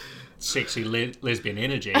like sexy lesbian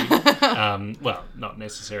energy. Well, not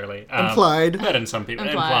necessarily Implied. but in some people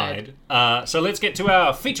Implied. So let's get to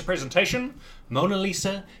our feature presentation. Mona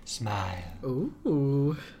Lisa, smile.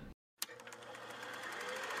 Ooh.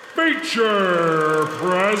 Feature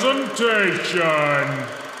presentation.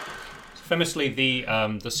 Famously,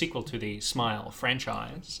 the sequel to the Smile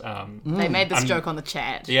franchise. They made this I'm- joke on the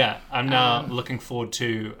chat. Yeah, I'm now looking forward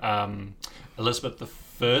to Elizabeth the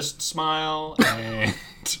First Smile and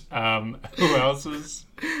who else is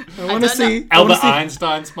I want to don't know. see Albert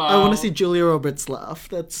Einstein Smile. I want to see Julia Roberts laugh.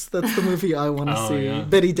 That's the movie I want to Oh, see. yeah.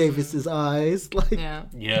 Betty Davis's eyes, like Yeah.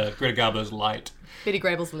 Yeah, Greta Garbo's Light. Betty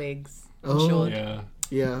Grable's legs. I'm Oh. sure. Yeah.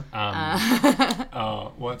 yeah.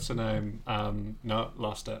 Oh, what's her name? No,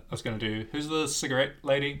 lost it. I was going to do. Who's the cigarette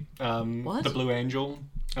lady? What? The Blue Angel.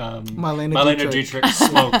 Marlene Dietrich.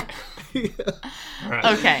 Smoke. Right.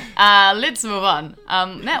 Okay, let's move on.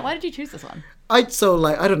 Matt, why did you choose this one? I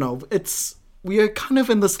don't know. We are kind of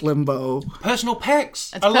in this limbo. Personal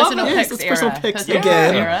pics. It's I love personal it. Yes, picks it's era. personal picks Personal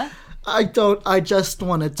again. picks era. I just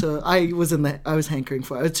wanted to. I was hankering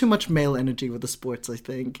for it. I had too much male energy with the sports, I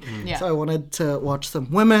think. Yeah. So I wanted to watch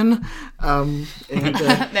some women. And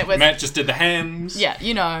That was Matt just did the hands. yeah,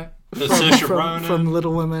 you know. The Saoirse Ronan. from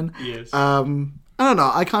Little Women. Yes. I don't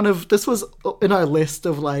know. This was in our list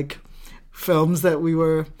of like films that we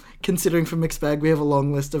were considering for Mixed Bag. We have a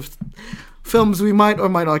long list of films we might or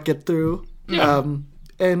might not get through. Yeah.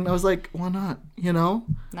 And I was like, why not? You know,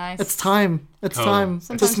 Nice. it's time. It's Cool. time to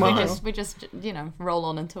Sometimes smile. we just roll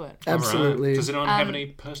on into it. All right. Absolutely. Does anyone have any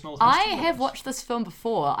personal I history? have watched this film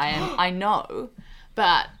before. I know,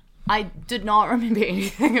 but I did not remember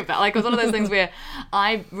anything about. Like, it was one of those things where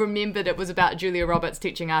I remembered it was about Julia Roberts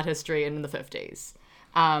teaching art history in the 50s.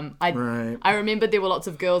 Right. I remembered there were lots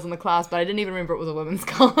of girls in the class, but I didn't even remember it was a women's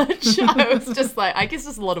college. I was just like, I guess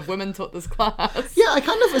just a lot of women taught this class. Yeah, I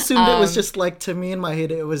kind of assumed it was just like, to me in my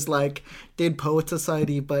head, it was like Dead Poet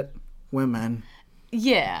Society, but women.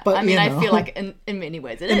 Yeah, But, I mean, you I know. feel like in many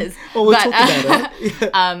ways it is. Well, we'll but, talk about it.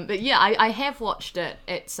 Yeah. But yeah, I have watched it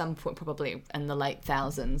at some point, probably in the late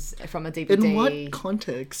thousands, from a DVD. In what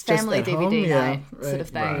context? Family Just at DVD home? night Yeah, sort of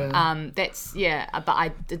thing. Right. That's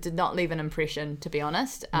but it did not leave an impression, to be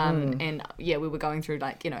honest. And yeah, we were going through,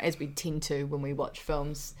 like, as we tend to when we watch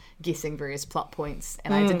films, guessing various plot points,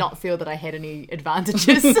 and I did not feel that I had any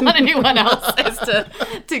advantages on anyone else as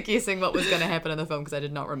to guessing what was going to happen in the film, because I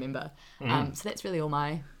did not remember. So that's really all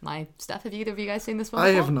my stuff. Have either of you guys seen this film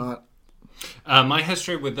I before? have not. My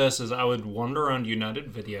history with this is I would wander around United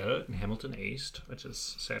Video in Hamilton East, which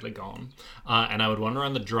is sadly gone, and I would wander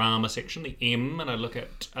around the drama section, the M, and I'd look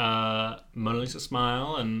at Mona Lisa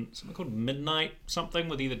Smile and something called Midnight something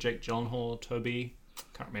with either Jake Gyllenhaal or Toby.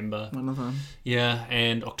 Can't remember. One of them. Yeah,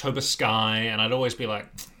 and October Sky, and I'd always be like,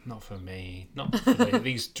 not for me. Not for me.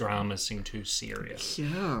 These dramas seem too serious.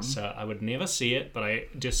 Yeah. So I would never see it, but I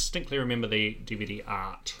distinctly remember the DVD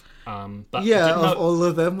art. But I Yeah, didn't of know- all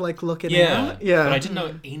of them, like looking yeah, at. Yeah. But I didn't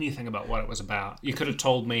know anything about what it was about. You could have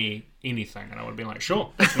told me anything, and I would have been like,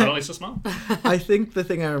 sure, it's Mona Lisa Smile. I think the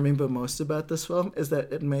thing I remember most about this film is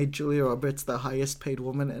that it made Julia Roberts the highest paid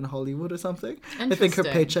woman in Hollywood or something. I think her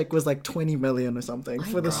Interesting. paycheck was like 20 million or something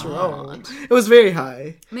for this role. God. It was very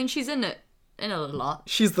high. I mean, she's in it a lot.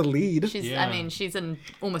 She's the lead. She's, Yeah. I mean, she's in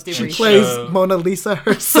almost She every plays show. Mona Lisa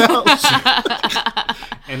herself.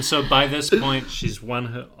 And so by this point, she's won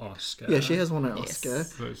her Oscar. Yeah, she has won an Yes.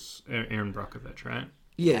 Oscar. It was Erin Brockovich, right?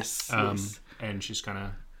 Yes. yes. And she's kind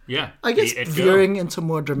of, yeah. I guess the it girl. veering into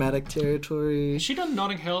more dramatic territory. Has she done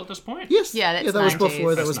Notting Hill at this point? Yes. Yeah, that's that was 90s. before.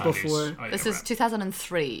 That That's was 90s. before. Oh, yeah, This is right.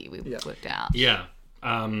 2003. We Yeah. worked out. Yeah.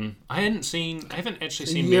 I haven't actually A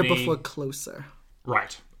seen year many... before Closer.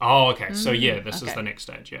 Right. Oh, okay. So yeah, this is okay. the next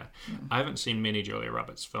stage. Yeah, I haven't seen many Julia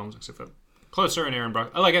Roberts films except for Closer and Erin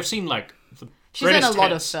Brock. Like I've seen like the She's in a greatest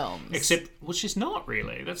lot of hits, films. Except, well, she's not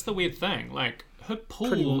really. That's the weird thing. Like her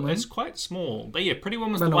Pretty pool Woman. is quite small. But yeah, Pretty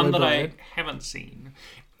Woman's Runaway the one that Bride. I haven't seen,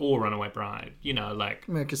 or Runaway Bride. You know, like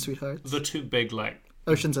America's Sweethearts. the two big like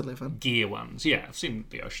Ocean's 11. gear ones. Yeah, I've seen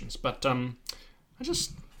the Oceans, but I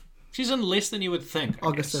just She's in less than you would think. I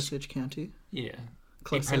August guess. Osage County. Yeah.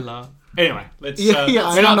 Closer. Eat, Pray, Love. Anyway, let's. Yeah, we're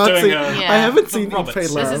I have not not doing seen. Yeah. I haven't seen Eat, Roberts. Pray,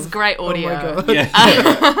 This Love. This is great audio. Oh my god.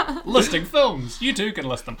 Yeah. Listing films. You too can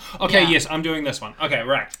list them. Okay, Yeah. yes, I'm doing this one. Okay,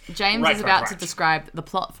 right. James Right, is about to right. describe the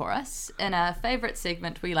plot for us in a favourite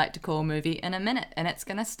segment we like to call Movie in a Minute, and it's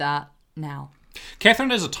going to start now.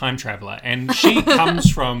 Catherine is a time traveler, and she comes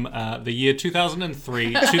from the year 2003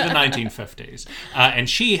 to the 1950s, and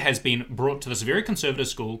she has been brought to this very conservative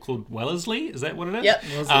school called Wellesley. Is that what it is? Yep.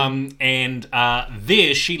 And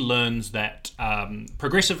there she learns that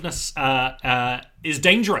progressiveness is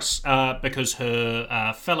dangerous because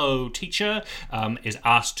her fellow teacher is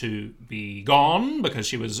asked to be gone because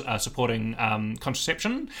she was supporting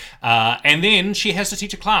contraception, and then she has to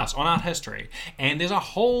teach a class on art history, and there's a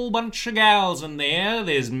whole bunch of gals in there.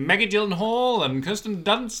 There's Maggie Gyllenhaal and Kirsten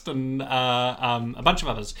Dunst and a bunch of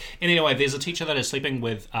others. And anyway, there's a teacher that is sleeping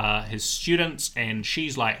with his students, and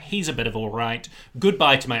she's like, he's a bit of all right.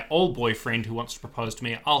 Goodbye to my old boyfriend who wants to propose to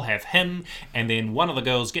me. I'll have him. And then one of the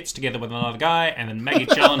girls gets together with another guy, and then Maggie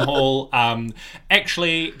Gyllenhaal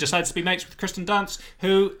actually decides to be mates with Kristen Dunst,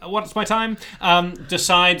 who, what's my time,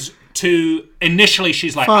 decides to, initially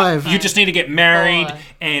she's like, 5. you just need to get married 4,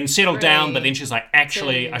 and settle down, 3, but then she's like,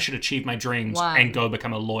 actually, 2, I should achieve my dreams 1. and go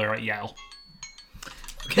become a lawyer at Yale.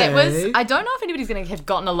 That was. Okay. I don't know if anybody's going to have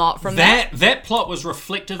gotten a lot from that. That plot was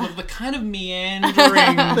reflective of the kind of meandering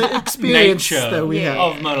The experience nature that we Yeah.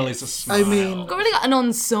 have. of Mona Lisa Smile. I mean, Got really got an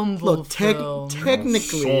ensemble look, film.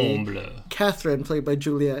 technically, Ensemble. Catherine, played by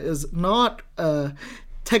Julia, is not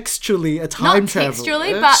textually a time Not traveler.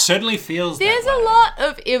 textually, but Certainly feels there's that a way. lot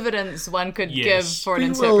of evidence one could Yes. give for an We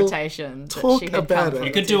will interpretation. that talk she had about come it. from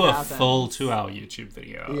You the could do a 2000s. full 2-hour YouTube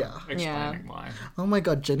video Yeah. explaining why. Oh my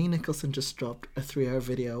god, Jenny Nicholson just dropped a 3-hour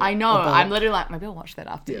video. I know. about- I'm literally like, maybe I'll watch that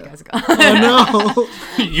after you Yeah. guys go. Oh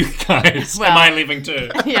no! You guys, Well- am I leaving too?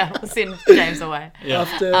 Yeah, we'll send James away. Yeah.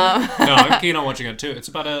 After No, I'm keen on watching it too. It's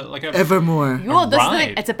about a Evermore. Well, this is the thing.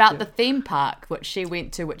 Right. It's about the theme park which she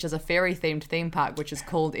went to, which is a fairy-themed theme park, which is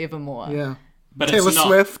called Evermore. Yeah. but Taylor it's not,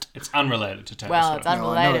 Swift. It's unrelated to Taylor Well, Swift. it's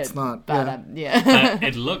unrelated. it's not, But yeah. yeah.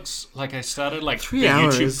 It looks like I started like 3 the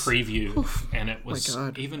hours. YouTube preview, and it was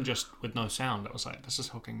God. even just with no sound. It was like, this is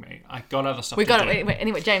hooking me. I got other stuff. We to got do. it.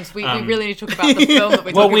 Anyway, James, we really need to talk about the film that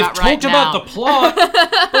we're Well, talking we've about right talked now. about the plot,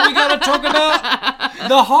 but we got to talk about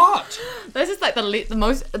the heart. This is like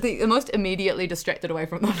the most immediately distracted away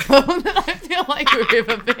from the film that I feel like we've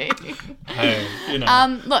ever been. Hey, you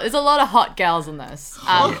know. Look, there's a lot of hot gals in this, but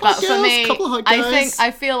hot for gals, me, couple hot I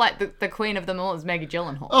guys. feel like the queen of them all is Maggie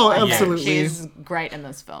Gyllenhaal. Oh, I think absolutely. she's great in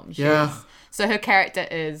this film. Yeah. So her character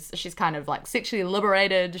she's kind of like sexually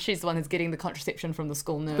liberated. She's the one who's getting the contraception from the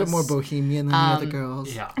school nurse. A bit more bohemian than the other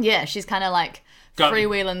girls. Yeah. Yeah, she's kind of like Got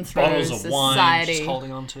freewheeling through bottles of wine society. she's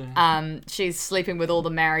holding on to. She's sleeping with all the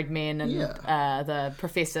married men and Yeah. the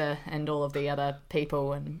professor and all of the other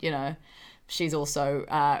people, and she's also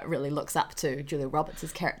really looks up to Julia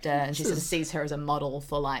Roberts' character, and she sort of sees her as a model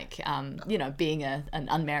for like being an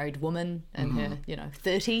unmarried woman in her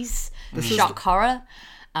 30s. Shock horror.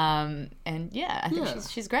 And I think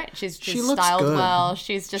she's great. She's She looks styled good. well.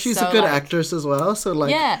 She's She's a good like, actress as well. So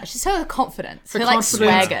like, she's so confident. Her, her like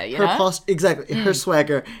confidence, swagger, you her know. exactly her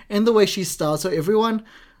swagger and the way she's styled. So everyone,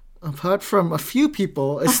 apart from a few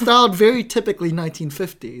people, is styled very typically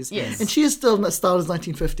 1950s. Yes. And she is still styled as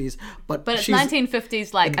 1950s, but But it's she's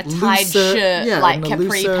 1950s, like a looser- tied shirt, yeah, like and a capri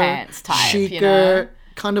looser, pants type, chicer,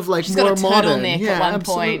 kind of like She's more got a modern. turtleneck Yeah, at one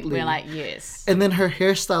absolutely. point. We're like, yes. And then her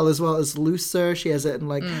hairstyle as well is looser. She has it in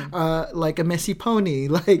like a messy pony.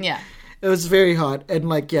 Like Yeah. it was very hot. And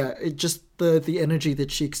like it just the energy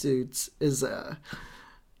that she exudes is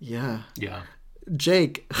Yeah.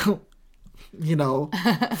 Jake,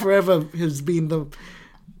 forever has been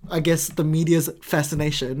the media's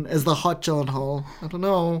fascination as the hot Gyllenhaal. I don't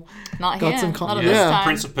know. Not Got here. some Not at yeah. this Yeah. time.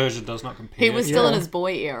 Prince of Persia does not compare. He was still in Yeah. his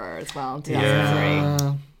boy era as well,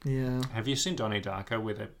 2003. Yeah. Have you seen Donnie Darko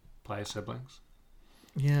where they play siblings?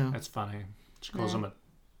 Yeah. That's funny. She calls him a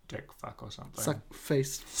dick fuck or something. Suck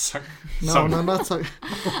face. Suck. No, not suck.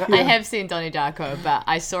 I have seen Donnie Darko, but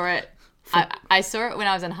I saw it. I saw it when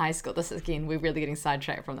I was in high school. This is, again, we're really getting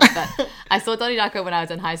sidetracked from this, but I saw Donnie Darko when I was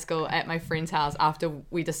in high school at my friend's house after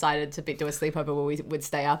we decided to do a sleepover where we would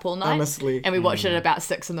stay up all night. Honestly. And we watched it at about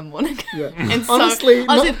 6 in the morning. Yeah. And so, Honestly,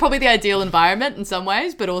 it's probably the ideal environment in some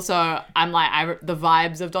ways, but also I'm like, the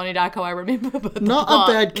vibes of Donnie Darko I remember, but the Not plot,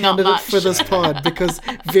 a bad not candidate much. for this pod because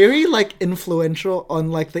very like influential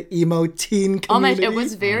on like the emo teen Oh my! community. It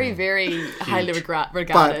was very, very highly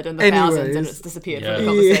regarded in the thousands, and anyways. it's disappeared Yeah. from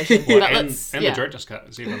the conversation. But And that's- and yeah. the director's cut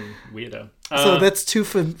is even weirder. So that's 2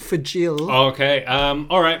 for Jill. Okay.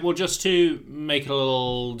 All right. Well, just to make it a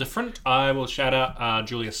little different, I will shout out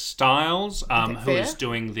Julia Stiles, who fair. is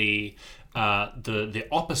doing the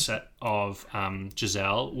opposite of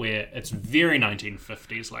Giselle, where it's very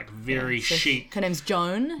 1950s, like very So chic. Her name's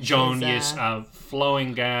Joan. Joan, She's, yes,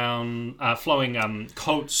 flowing gown, flowing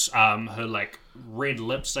coats. Her like red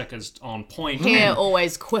lipstick is on point. hair and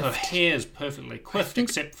always her quiffed. hair is perfectly coiffed,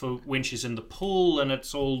 except for when she's in the pool and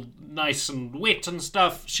it's all nice and wet and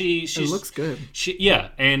stuff. She's It looks good.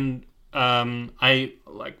 and I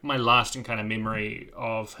like my lasting kind of memory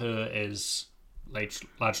of her is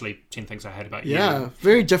largely 10 Things I Hate About You. Yeah,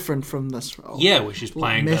 very different from this role. Yeah, where she's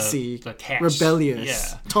playing Messy, the cat.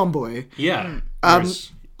 rebellious, tomboy. Yeah.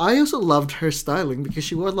 Whereas- I also loved her styling because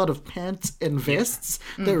she wore a lot of pants and vests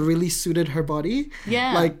that really suited her body.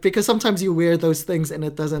 Yeah. Like, because sometimes you wear those things and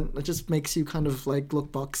it just makes you kind of like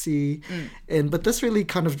look boxy. But this really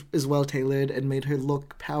kind of is well tailored and made her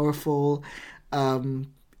look powerful. And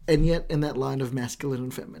yet in that line of masculine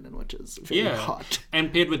and feminine, which is very hot.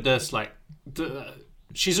 And paired with this, like,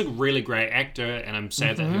 she's a really great actor, and I'm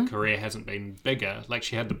sad that her career hasn't been bigger. Like,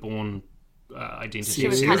 she had the Bourne identity. She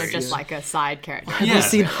was kind of Series, just like a side character. Have you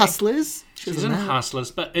seen Hustlers? She's in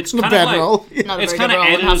Hustlers, but it's Not a kind of bad like role. Not a it's very kind good of role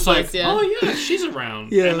in added as like, Hustlers, yeah. oh yeah, she's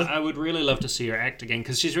around, Yeah. and I would really love to see her act again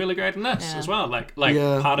because she's really great in this Yeah. as well. Like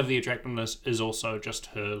Yeah. part of the attractiveness is also just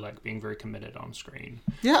her like being very committed on screen.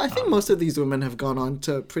 Yeah, I think most of these women have gone on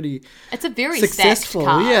to pretty... It's a very Successful,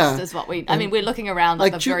 stacked cast, yeah. is what we... I mean, we're looking around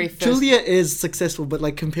like the very first... Julia is successful, but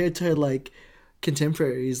like compared to her like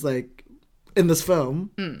contemporaries, like in this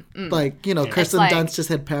film, like, you know, Kirsten like- Dunst just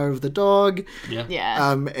had Power of the Dog, Yeah,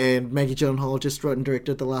 Yeah. and Maggie Gyllenhaal just wrote and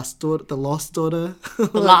directed The Lost Daughter. The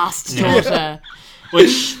Last Daughter.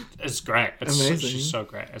 which is great. Amazing. She's so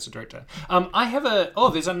great as a director. I have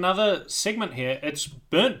there's another segment here. It's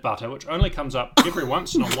burnt butter, which only comes up every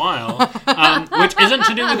once in a while, which isn't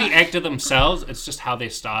to do with the actor themselves. It's just how they're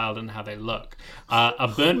styled and how they look. A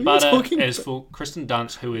burnt What are you butter talking is for Kristen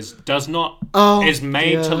Dunst, who is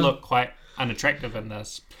made yeah. to look quite unattractive in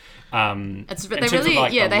this. It's, in they terms of, really,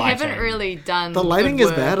 like, yeah, the they lighting. haven't really done The lighting good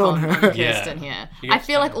is bad work on her. Yeah. Kirsten here. You I get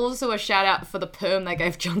feel like that. also a shout out for the perm they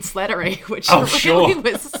gave John Slattery, which Oh, really sure.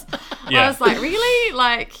 was. Yeah. I was like, really,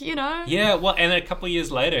 like, you know. Yeah, well, and a couple of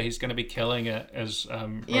years later, he's going to be killing it as Yeah,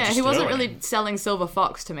 Roger he wasn't Sterling. really selling Silver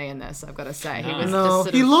Fox to me in this, I've got to say. He was No, just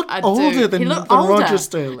sort he of looked a older dude. than, He looked than older. Roger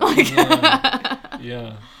Sterling.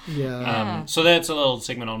 Yeah. Yeah. So that's a little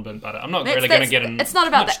segment on burnt butter. I'm not That's- really going to that's- get in. it's not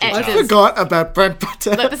about much the detail. I actors. forgot about burnt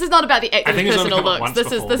butter. Look, this is not about the actor's think it's only personal come up looks. once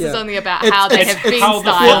This is before. only about It's- how they it's- have it's been how the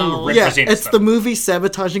film styled. Yeah, represents it's them. the movie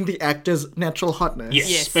sabotaging the actor's natural hotness.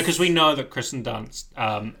 Yes, because we know that Kristen Dunst,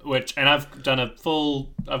 and I've done I've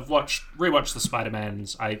rewatched the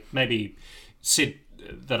Spider-Mans. I maybe said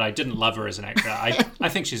that I didn't love her as an actor. I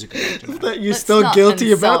think she's a good actor now. That you're Let's still not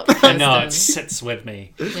guilty about insult that. I know, it Kristen. sits with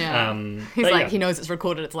me. Yeah. He's but like, yeah. he knows it's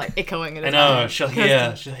recorded, it's like echoing in I his know, mind. she'll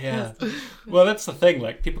hear. Well, that's the thing.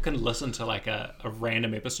 Like, people can listen to like a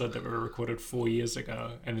random episode that we recorded 4 years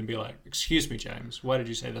ago and then be like, "Excuse me, James, why did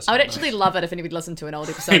you say this?" I would about actually this?" love it if anybody listened to an old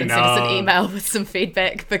episode and sent us an know. email with some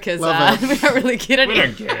feedback because Love it. we don't really get We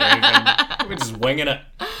any. don't care even. We're just winging it.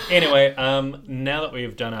 Anyway, now that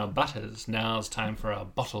we've done our butters, now it's time for our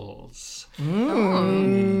bottles.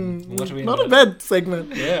 What are we Not a bad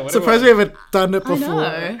segment. Yeah, what Surprised about- we haven't done it I before.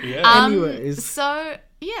 know. Yeah. Anyways, So,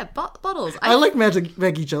 yeah, bottles. I like Maggie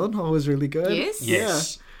Gyllenhaal was really good. Yes?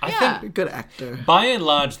 Yes. I Yeah. think Good actor. by and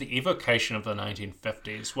large, the evocation of the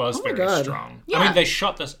 1950s was Oh my very God. strong. Yeah. I mean, they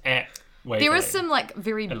shot this at Waverley. There is some like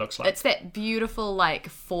very. It looks like. It's that beautiful like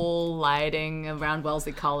fall lighting around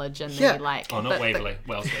Wellesley College and Yeah. the like. Oh, not the- Waverley.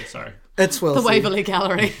 Wellesley, sorry. It's well. The Waverley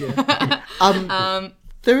Gallery.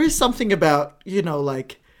 There is something about, you know,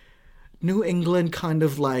 like New England kind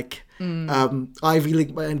of like Ivy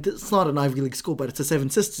League, and it's not an Ivy League school, but it's a Seven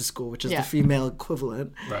Sisters school, which is Yeah. the female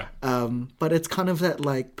equivalent. Right. But it's kind of that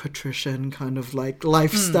like patrician kind of like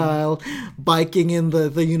lifestyle, biking in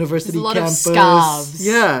the university There's a lot of campus. scarves.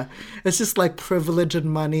 Yeah, it's just like privilege and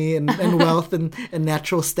money and wealth and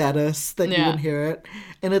natural status that you Yeah. inherit,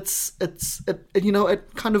 and it's you know,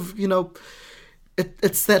 it kind of, you know.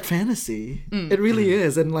 It's that fantasy. It really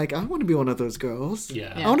is. And like, I want to be one of those girls.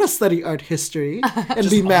 Yeah. I want to study art history and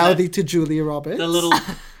be mouthy to Julia Roberts. The little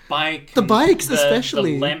bike. The and bikes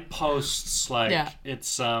especially. The lampposts, like, Yeah.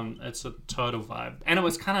 it's a total vibe. And it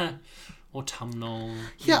was kind of autumnal.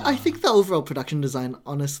 Yeah, I think the overall production design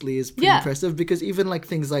honestly is pretty Yeah. impressive, because even like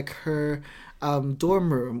things like her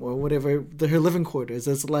dorm room or whatever, her living quarters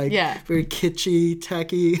is like Yeah. very kitschy,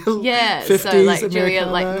 tacky. Yeah, 50s so like Julia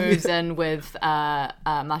Americana. like moves in with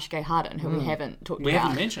Marsha Gay Harden, who we haven't talked We about.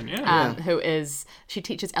 haven't mentioned, yeah. Who is, she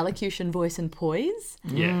teaches elocution, voice and poise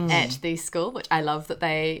Yes. at the school, which I love that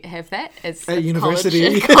they have that as At a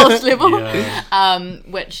university. college level. Yeah.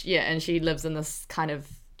 Which, yeah, and she lives in this kind of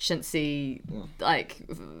chintzy, like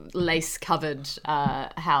lace covered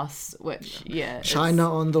house, which, yeah. it's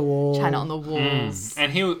China on the wall. China on the walls.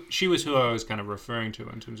 And she was who I was kind of referring to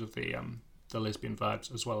in terms of the lesbian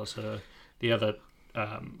vibes, as well as the other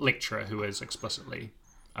lecturer who is explicitly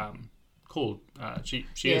called. She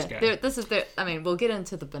is gay. This is the. I mean, we'll get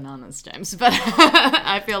into the bananas, James, but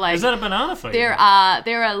I feel like Is that a banana for you? there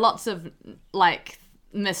are lots of like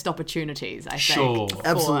missed opportunities, I think. Sure.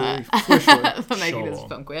 Absolutely, for sure. For making this Sure.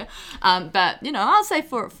 film queer. But, I'll say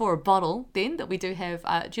for a bottle then that we do have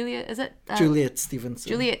Julia, is it? Juliet Stevenson.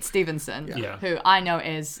 Juliet Stevenson, Yeah. who I know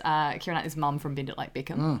as Keira Knightley's mum from Bend It Like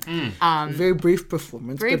Beckham. Very brief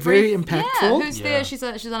performance, Very but very brief. impactful. Yeah, who's Yeah. there? She's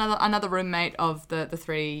another roommate of the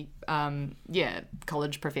three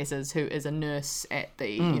college professors, who is a nurse at the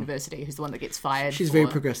university, who's the one that gets fired. She's for very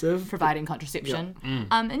progressive. providing contraception.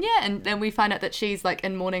 And then we find out that she's like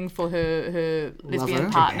in mourning for her lesbian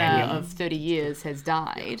Lover. partner Companion. of 30 years has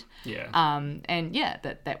died. Yeah.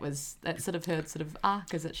 That's sort of her sort of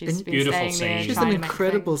arc, is that she's And been beautiful staying there. scene. She's trying an to make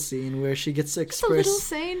incredible things. scene where she gets to It's a little express.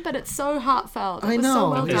 scene, but it's so heartfelt. It I was so know.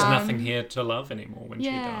 well There's done. nothing here to love anymore when she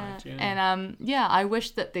Yeah, died. Yeah. and I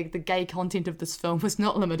wish that the gay content of this film was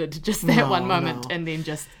not limited to just that one moment, no. and then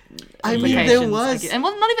just I mean, there implications, was- guess. And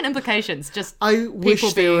well, not even implications, just I wish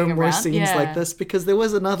people there were being more around. scenes Yeah. like this, because there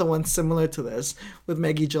was another one similar to this with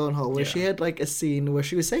Maggie Gyllenhaal where Yeah. she had like a scene where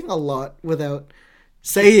she was saying a lot without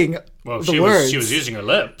saying Well, the she words. was using her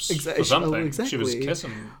lips Exactly. for something. Oh, She was exactly.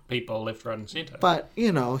 kissing people left, right, and centre. But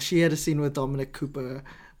she had a scene with Dominic Cooper,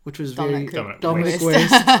 which was Dominic very Cooper. Dominic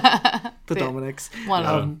West. West, the Dominics, One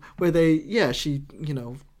of them. where she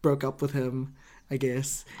broke up with him. I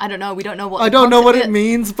guess I don't know. We don't know what. I the don't know what concept- it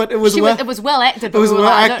means, but it was It well. was well acted. It was but we were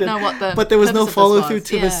well like, acted, I don't know what the. but there was no purpose of this follow through was.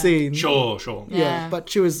 to the scene. Sure. Yeah. But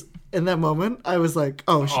she was in that moment. I was like,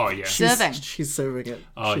 oh, yeah. Serving. she's serving it.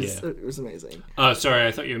 Oh, yeah. It was amazing. Oh, sorry.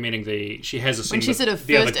 I thought you were meaning she has a scene When she with sort of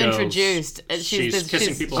the other first girls. introduced, She's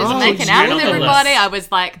kissing people. She's Oh, making yeah. out with on the everybody. list. I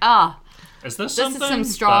was like, Is this this something? is some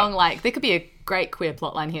strong. But- Like, there could be a great queer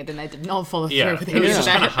plotline here. Then they did not follow Yeah, through with it any was of just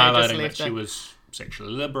that. kind of They just highlighting that left she it. was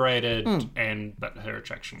sexually liberated, but her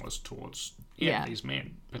attraction was towards Yeah. these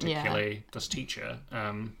men, particularly this teacher.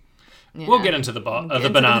 Yeah. We'll get into the get into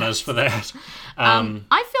bananas for that.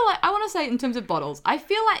 I feel like, I want to say in terms of bottles, I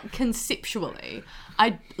feel like conceptually,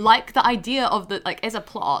 I like the idea of the, like, as a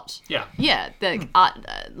plot. Yeah. Yeah, the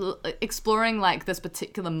exploring like this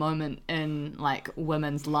particular moment in like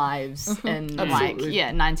women's lives in like Absolutely.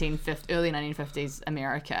 early 1950s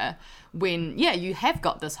America, when you have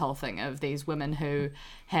got this whole thing of these women who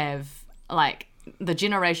have like the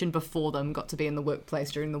generation before them got to be in the workplace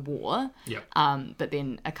during the war, Yep. but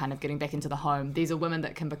then are kind of getting back into the home. These are women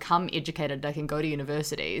that can become educated, they can go to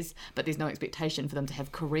universities, but there's no expectation for them to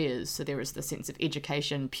have careers. So there is the sense of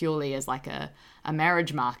education purely as like a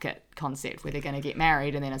marriage market concept where they're going to get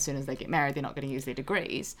married, and then as soon as they get married, they're not going to use their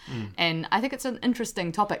degrees. And I think it's an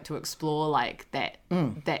interesting topic to explore, like that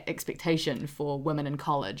expectation for women in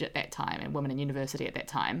college at that time and women in university at that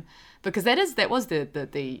time, because that was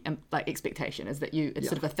the like expectation, is that it's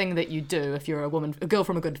sort of a thing that you do if you're a girl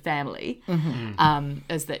from a good family,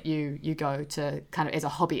 is that you go to kind of as a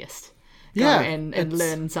hobbyist. Go Yeah, and it's-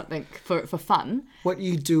 learn something for fun What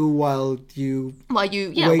you do while you while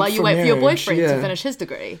you Wait wait for for your marriage, boyfriend yeah. to finish his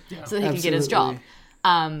degree so that he can get his job.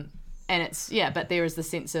 Absolutely. And it's but there is the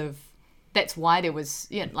sense of that's why there was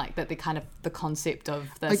like that the kind of the concept of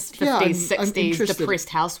this yeah, 50s I'm 60s interested depressed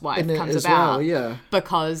housewife in it comes as about well, yeah.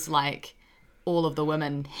 because like all of the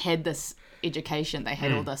women had this education, they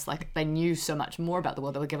had all this, like they knew so much more about the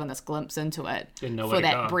world, they were given this glimpse into it Didn't know for where to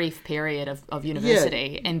that go. brief period of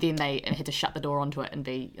university, and then they had to shut the door onto it and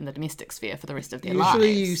be in the domestic sphere for the rest of their usually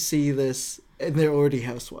lives. you see this, and they're already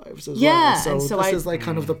housewives as Yeah, well. So, and so this I- is like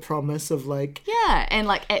kind of the promise of like Yeah, and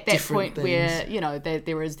like at that different point where things.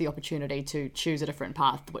 there is the opportunity to choose a different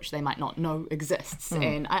path which they might not know exists,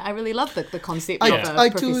 and I really love the concept I- of a I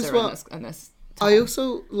do professor as well. in this I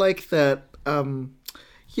also like that.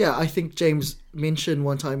 I think James mentioned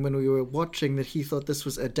one time when we were watching that he thought this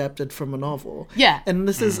was adapted from a novel. Yeah. And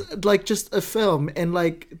this is like just a film, and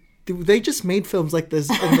like they just made films like this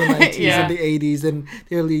in the 90s Yeah. and the 80s and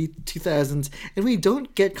the early 2000s, and we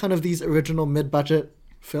don't get kind of these original mid-budget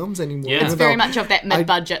films anymore. Yeah. even It's very though much of that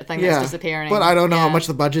mid-budget thing that's disappearing. But I don't know how Yeah. much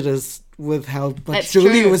the budget is with how much That's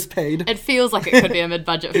Julie true. was paid. It feels like it could be a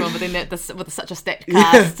mid-budget film, but then with such a stacked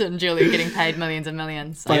cast and Julie getting paid millions and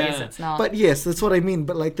millions. So I guess Yeah. it's not. But yes, that's what I mean.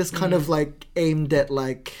 But like this Mm. kind of like aimed at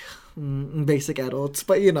like basic adults.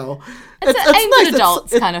 But you know, it's an aimed nice. at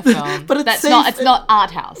adults kind of film. But it's that's safe not. It's and- not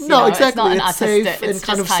art house. you No, know? exactly. It's not an It's artistic. safe It's and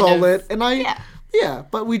kind of just solid. And yeah. yeah,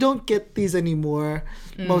 but we don't get these anymore.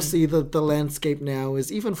 Mostly the landscape now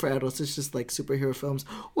is, even for adults, it's just like superhero films,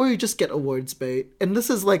 or you just get awards bait. And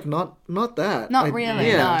this is like not that. Not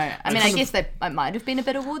really. No. I mean, I kind guess it might have been a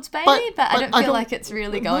bit awards baby, But- but I but don't I feel don't- like it's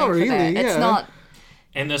really not going for really, that. yeah. It's not.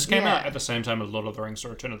 And this came out Yeah. at the same time as Lord of the Rings: The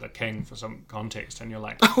Return of the King for some context, and you're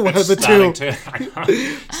like, One it's of the starting two.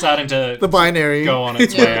 starting to The binary. go on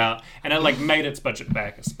its way out, and it like made its budget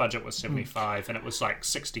back. Its budget was 75, and it was like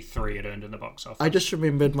 63 it earned in the box office. I just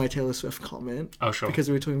remembered my Taylor Swift comment. Oh, sure. Because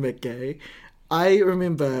we were talking about gay. I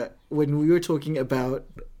remember when we were talking about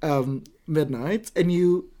Midnight, and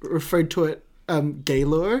you referred to it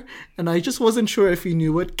Gaylor, and I just wasn't sure if you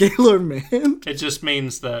knew what Gaylor meant. It just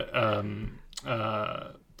means that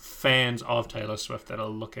fans of Taylor Swift that are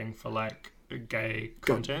looking for like gay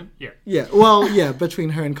content. Yeah, Yeah, well, yeah, between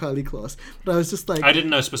her and Kylie Kloss. But I was just like, I didn't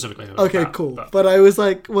know specifically who. It was okay, about, cool. But I was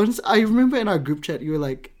like, once I remember in our group chat, you were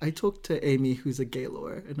like, I talked to Amy, who's a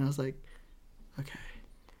Gaylor, and I was like, okay.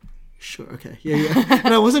 Sure, okay. Yeah.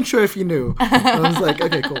 And I wasn't sure if you knew. I was like,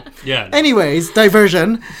 okay, cool. yeah. No. Anyways,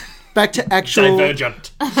 diversion. Back to actual.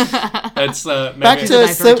 Divergent. It's Back maybe to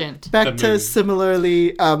Divergent. back The to movie.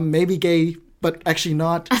 similarly maybe gay but actually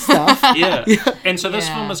not stuff. yeah. And so this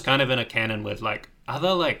Yeah. film is kind of in a canon with like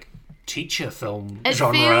other like teacher film It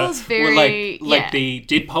genre. feels where, very- like yeah. the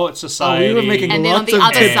Dead Poets Society. we were making And then on Lots the of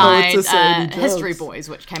other Dead side, Poets Society jokes. History Boys,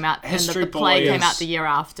 which came out, History and the play Boys. came out the year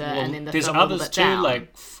after, Well, and then the there's film a little others bit too, down.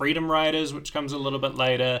 like Freedom Riders, which comes a little bit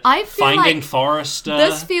later. I feel Finding like Forrester.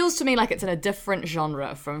 This feels to me like it's in a different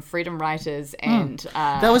genre from Freedom Writers and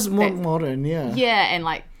That was more modern, yeah. yeah, and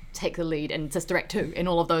like Take the Lead and Sister Act 2 and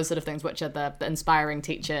all of those sort of things, which are the inspiring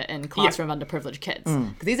teacher in classroom underprivileged kids,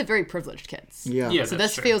 because these are very privileged kids. Yeah. Yeah. So That's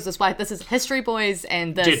this true. feels this way. This is History Boys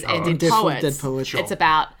and this Dead and Poets. Dead Poets. Dead Poets. Sure. It's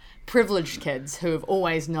about privileged kids who have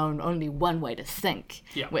always known only one way to think,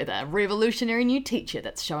 Yeah. with a revolutionary new teacher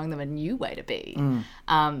that's showing them a new way to be.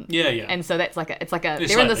 Yeah. And so that's like it's like a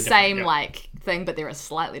It's they're in the slightly same different, yeah. like thing, but they're a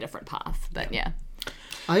slightly different path. But yeah.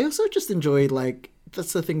 I also just enjoy like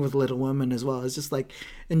that's the thing with Little Women as well. It's just like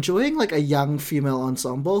enjoying like a young female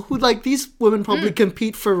ensemble who like these women probably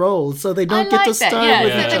compete for roles, so they don't I get like to that. start Yeah,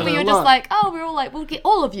 with it's each that thing other where you're a just lot. like, oh, we're all like, we'll get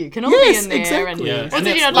all of you can all Yes, be in there, exactly. Yeah. and And also,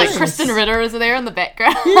 you know, that's like nice. Kristen Ritter is there in the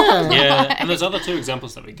background. Yeah. Yeah, and those other two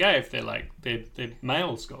examples that we gave, they're like they're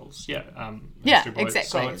male schools. Yeah. Yeah, History Boys.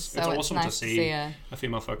 exactly. So it's So it's awesome nice to to see see a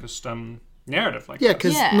female focused narrative like Yeah, that.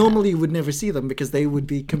 because Yeah. normally you would never see them because they would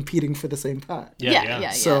be competing for the same part.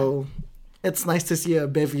 Yeah. So it's nice to see a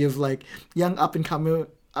bevy of like young up and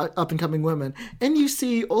coming women, and you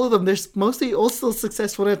see all of them. There's mostly all still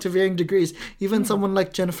successful to varying degrees. Even someone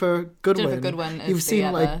like Jennifer Goodwin. Jennifer Goodwin is You've the seen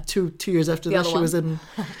other- like two years after the that other she one. was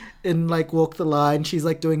in like Walk the Line. She's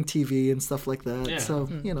like doing TV and stuff like that. Yeah. So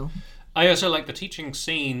you know, I also like the teaching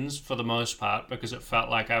scenes for the most part because it felt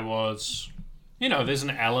like I was, there's an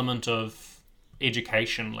element of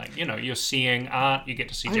education. Like, you're seeing art, you get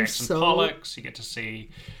to see I'm Jackson so- Pollock, you get to see,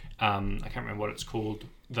 I can't remember what it's called,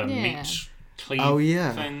 the Yeah. meat cleave Oh,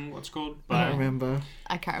 yeah. thing, what's called? I don't remember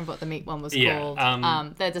I can't remember what the meat one was Yeah,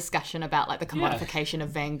 called. The discussion about like the commodification of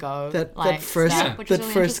Van Gogh. that like, first stuff, which is that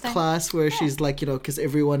really first interesting. class where she's like, because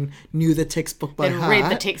everyone knew the textbook by They'd heart.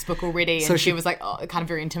 read the textbook already, and So she she- was like, kind of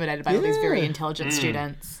very intimidated by all these very Yeah. intelligent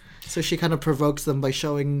students. So she kind of provokes them by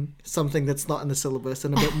showing something that's not in the syllabus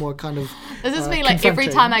and a bit more kind of. This is me, like every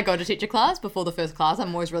confronting. time I go to teach a class before the first class,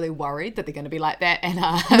 I'm always really worried that they're going to be like that. And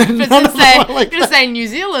I'm going to say New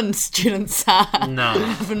Zealand students No.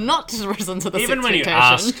 have not risen to this Even when you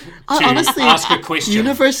expectation. ask to honestly, ask a question.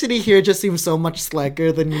 University here just seems so much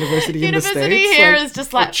slacker than university in the University States. here like, is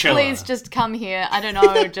just like, chiller. please just come here. I don't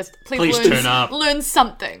know, just Please learn, turn up. learn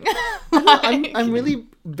something. I'm really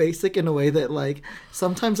basic in a way that like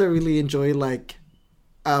sometimes I really enjoy like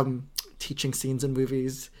teaching scenes in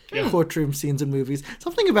movies. Yeah. Courtroom scenes in movies.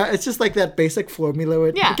 Something about it's just like that basic formula where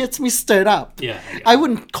it Yeah. gets me stirred up. Yeah. I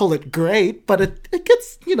wouldn't call it great, but it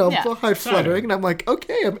gets, Yeah. heart fluttering, and I'm like,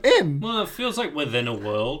 okay, I'm in. Well, it feels like within a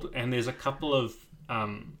world, and there's a couple of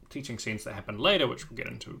teaching scenes that happen later, which we'll get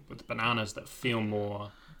into with Bananas, that feel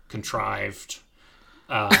more contrived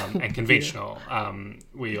and conventional,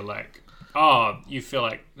 where you're like, you feel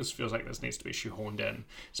like this feels like this needs to be shoehorned in,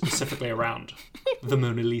 specifically around the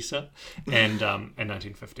Mona Lisa and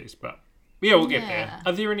 1950s. But Yeah, we'll get Yeah. there.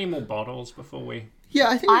 Are there any more bottles before we... Yeah,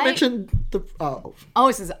 I think we I- mentioned the. Oh, Oh,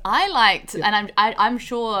 it says I liked, and I'm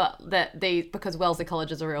sure that because Wellesley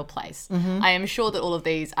College is a real place. I am sure that all of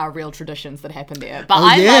these are real traditions that happen there. But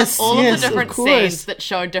I yes, love all yes, of the of different course. scenes that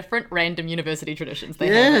show different random university traditions they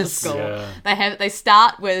have at the Yes. school. Yeah. They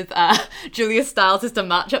start with Julia Stiles has to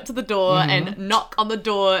march up to the door and knock on the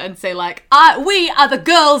door and say like, "We are the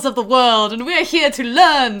girls of the world, and we're here to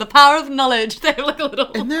learn the power of knowledge." They have like a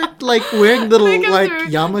little. and they're like wearing little They go like through-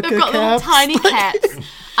 yarmulke They've got little caps. tiny caps.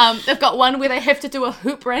 They've got one where they have to do a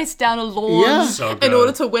hoop race down a lawn Yeah. So in good.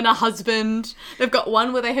 order to win a husband. They've got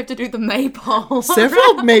one where they have to do the maypole.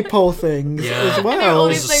 Several maypole things Yeah. as all well.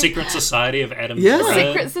 these- There's a secret society of Adam Yeah. Druid.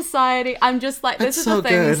 Secret Society. I'm just like, this That's is so the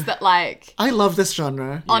things good. that like. I love this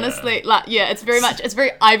genre. Honestly, like, yeah, it's very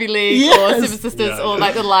Ivy League Yes. or Seven Sisters Yeah, or yeah.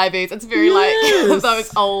 like the Liveys. It's very Yes. like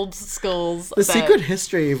those old schools. The that- secret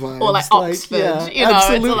history vibes. Or like Oxford, yeah, you know,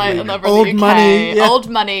 absolutely. it's like over Old in the UK, money. Yeah. old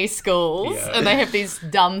money schools, Yeah. and they have these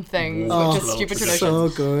dumb things, Oh, which are stupid traditions. So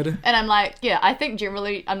good. And I'm like, yeah, I think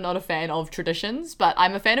generally I'm not a fan of traditions, but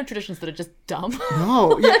I'm a fan of traditions that are just dumb.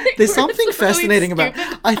 No, yeah, Like, there's we're something just really fascinating about.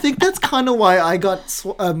 stupid. I think that's kind of why I got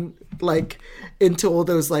like into all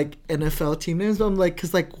those like NFL team names. But I'm like,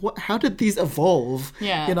 because like, what? How did these evolve?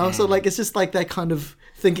 Yeah. you know. So like, it's just like that kind of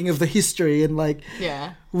thinking of the history and like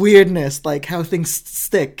Yeah. weirdness, like how things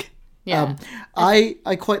stick. Yeah. I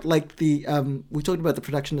quite liked the we talked about the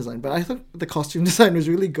production design, but I thought the costume design was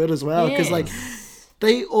really good as well because like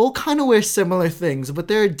they all kind of wear similar things, but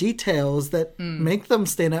there are details that make them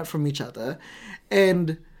stand out from each other,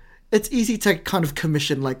 and it's easy to kind of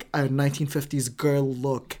commission like a 1950s girl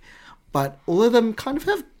look, but all of them kind of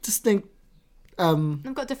have distinct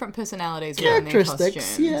They've got different personalities within their characteristics.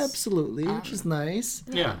 costumes. Yeah, absolutely, which is nice.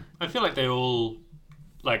 Yeah, I feel like they all...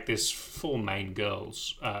 Like, there's 4 main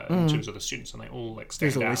girls in terms of the students, and they all, like,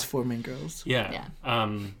 stand There's out. always 4 main girls. Yeah.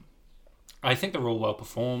 I think they're all well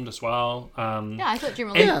performed as well. Yeah, I thought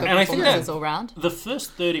generally And- good and I think performances that- all round. The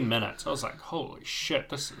first 30 minutes, I was like, holy shit,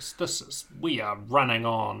 this is, we are running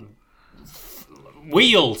on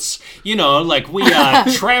wheels, you know, like we are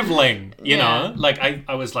traveling, you Yeah. know, like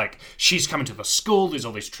I was like, she's coming to the school, there's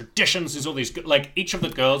all these traditions, there's all these, like, each of the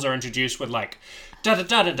girls are introduced with like,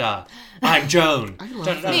 da-da-da-da-da, I'm Joan.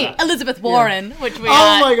 Me, Elizabeth Warren, which we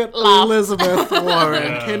Oh my god, love. Elizabeth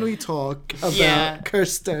Warren. Can we talk about Yeah.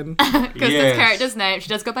 Kirsten? Because Yes. this character's name, she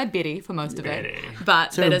does go by Betty for most of Betty. it,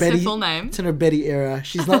 but her that is her Betty- full name. It's in her Betty era.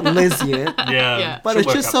 She's not Liz yet. Yeah. Yeah. But she'll it's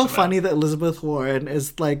work just up so to that. funny that Elizabeth Warren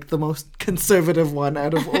is like the most conservative one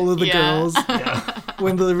out of all of the Yeah. girls.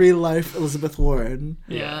 When the real life Elizabeth Warren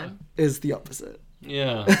Yeah. is the opposite,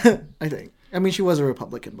 Yeah. I think. I mean, she was a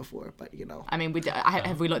Republican before, but you know. I mean,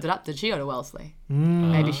 have we looked it up? Did she go to Wellesley?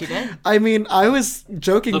 Maybe she did. I mean, I was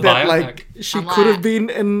joking The that biopic. like she I'm could have like, been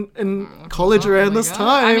in college Oh around my this God.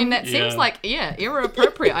 time. I mean, that seems Yeah. like, era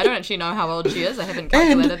appropriate. I don't actually know how old she is. I haven't and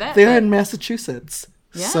calculated that. they're but- in Massachusetts.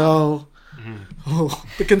 Yeah. So,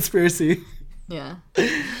 the conspiracy. Yeah.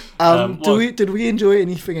 well- Did we enjoy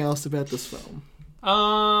anything else about this film?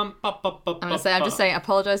 I'm going to say, I'm just saying,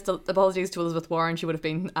 apologies to Elizabeth Warren. She would have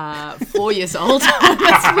been 4 years old when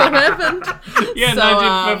this film happened. Yeah, So,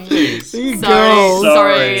 1950s. There you Sorry, go.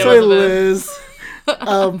 sorry, Sorry, Elizabeth.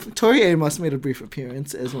 Liz. Tori Amos made a brief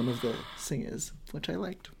appearance as one of the singers, which I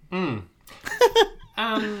liked.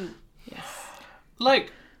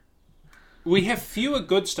 Like, we have fewer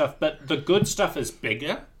good stuff, but the good stuff is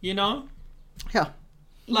bigger, you know? Yeah.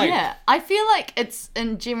 Like, Yeah, I feel like it's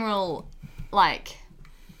in general, like,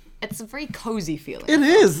 it's a very cozy feeling. It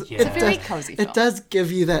is. It's a very cozy film. It does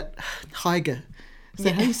give you that hygge. Is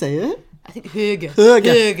that how you say it? I think Hygge.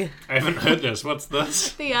 Hygge. I haven't heard this. What's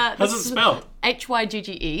this? How's How's it spelled?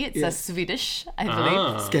 Hygge. It's Yeah. a Swedish, I believe.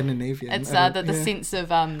 Ah. Scandinavian. It's I the don't- yeah. sense of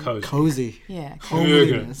Cozy. Cozy. yeah.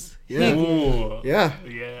 Homeliness. Yeah. Ooh. Yeah.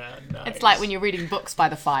 Yeah, nice. It's like when you're reading books by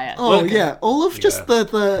the fire. Oh Well, yeah, all of just yeah.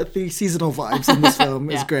 the seasonal vibes in this film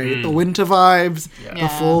is Yeah. great. The winter vibes, Yeah. the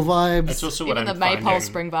Yeah. fall vibes. That's also what Even I'm the maypole finding.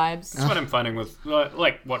 spring vibes. That's what I'm finding with,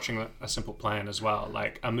 like, watching A Simple Plan as well.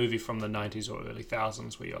 Like, a movie from the 90s or early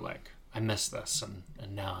 2000s where you're like, I miss this, and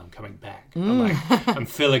now I'm coming back. I'm like, I'm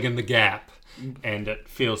filling in the gap, and it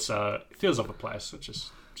feels of a place, which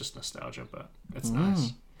is just nostalgia, but it's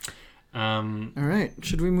nice. All right,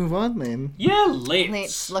 should we move on then? Yeah,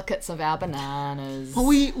 Let's look at some of our bananas. Well,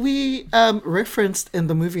 we referenced in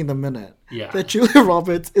the movie in the minute Yeah. that Julia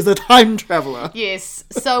Roberts is a time traveler. Yes,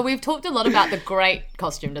 so we've talked a lot about the great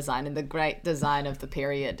costume design and the great design of the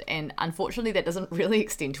period, and unfortunately that doesn't really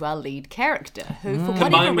extend to our lead character, who for whatever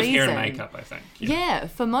Combined with reason, hair and makeup, I think. yeah,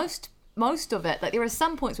 for most most of it, like there are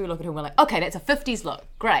some points where we look at her and we're like, okay, that's a 50s look,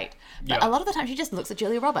 great. But Yeah. a lot of the time she just looks at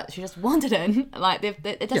Julia Roberts. She just wandered in. Like,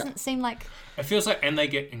 it doesn't seem like... It feels like, and they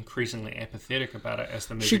get increasingly apathetic about it as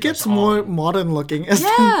the movie She gets goes on. more modern looking as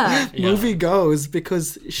Yeah. the movie goes,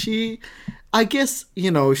 because I guess,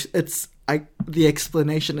 the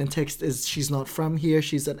explanation in text is she's not from here,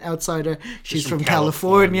 she's an outsider, she's from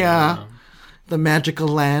California, the magical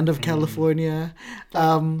land of California.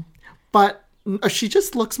 But she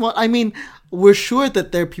just looks more, I mean, we're sure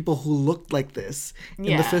that there are people who looked like this in the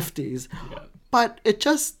Yeah. 50s, but it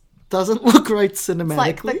just doesn't look right cinematically.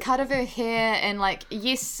 Like the cut of her hair, and like,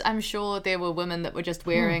 yes, I'm sure there were women that were just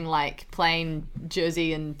wearing like plain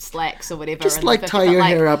jersey and slacks or whatever. Just in like the 50s, tie but, your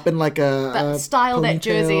like, hair up in like a but style that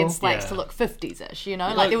jersey and ponytail. slacks Yeah. to look 50s-ish, you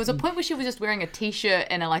know? Like there was a point where she was just wearing a t-shirt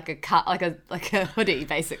and like a hoodie,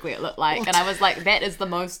 basically, it looked like. And I was like, that is the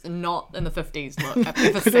most not in the 50s look I've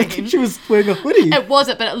ever I think seen. she was wearing a hoodie. It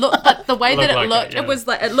wasn't, but the way that it like looked, it, yeah. it was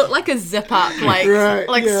like, it looked like a zip up, like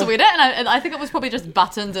Right, yeah. sweater, and I think it was probably just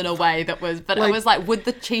buttoned in a way that was, but it Like- was like with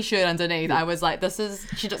the t-shirt underneath. I was like,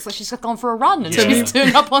 she looks like she's gone for a run and Yeah. she's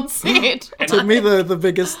turned up on set. To me, the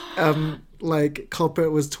biggest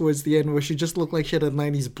culprit was towards the end, where she just looked like she had a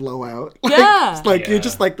 90s blowout. Like, Yeah. it's like Yeah. you're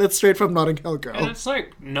just like, that's straight from Notting Hill And Girl. it's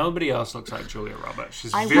like nobody else looks like Julia Roberts.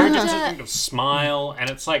 She's I very wonder- distinctive smile,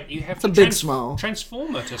 and it's like you have to a big smile.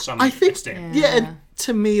 transform her to some I think, extent. yeah, and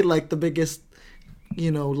to me, like the biggest,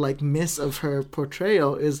 miss of her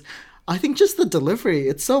portrayal is, I think, just the delivery.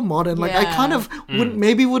 It's so modern. Like I Yeah. kind of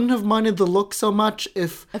wouldn't have minded the look so much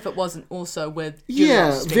if If it wasn't also with Julia yeah,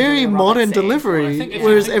 Roberts being very Julia modern Roberts scene. delivery, Well, I think if you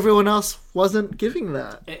whereas think- everyone else wasn't giving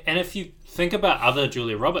that. And if you think about other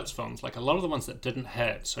Julia Roberts films, like a lot of the ones that didn't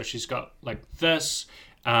hit, so she's got like this,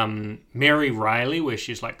 Mary Riley, where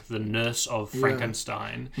she's like the nurse of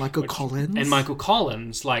Frankenstein. Michael Collins. And Michael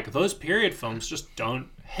Collins, like those period films just don't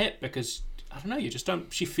hit because, I don't know, you just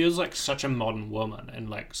don't, she feels like such a modern woman and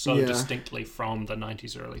like so Yeah. distinctly from the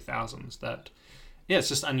 90s, early thousands that, yeah, it's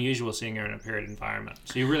just unusual seeing her in a period environment.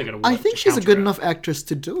 So you really got to work I think to she's a counter good it. enough actress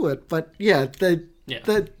to do it, but yeah, Yeah.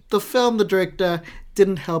 the film, the director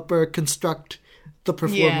didn't help her construct the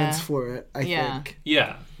performance Yeah. for it. I Yeah. think.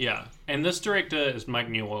 Yeah, yeah. And this director is Mike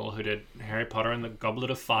Newell, who did Harry Potter and the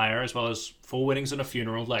Goblet of Fire, as well as Four Weddings and a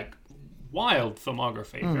Funeral. Like, wild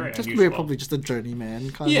filmography. Very Just unusual. probably just a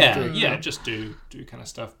journeyman kind of yeah, director. yeah. Just do kind of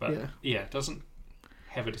stuff, but Yeah. yeah, it doesn't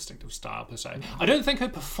have a distinctive style per se. I don't think her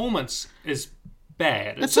performance is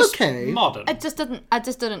bad. It's just okay. modern. I just didn't.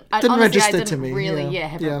 Didn't honestly, register I didn't to me, really, yeah.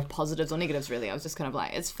 have Yeah. positives or negatives. Really, I was just kind of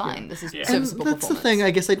like, it's fine. This is Yeah. And serviceable that's the performance. thing.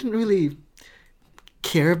 I guess I didn't really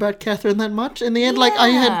care about Catherine that much. In the end, like I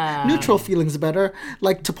had Yeah. neutral feelings about her,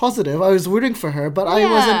 like to positive. I was rooting for her, but I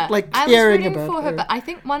Yeah, wasn't like I was caring rooting about for her. But I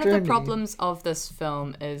think one of journey. the problems of this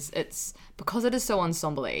film is it's because it is so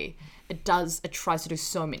ensemble-y. It tries to do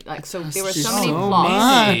so many, like, so there are do so many so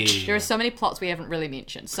plots. much. There are so many plots we haven't really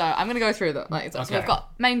mentioned. So I'm going to go through them. Like, so Okay. we've got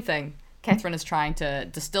main thing. Catherine is trying to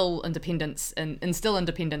instill independence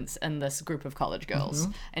in this group of college girls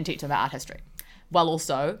Mm-hmm. and teach them about art history, while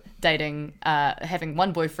also dating, having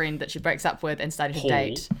one boyfriend that she breaks up with and starting to Paul.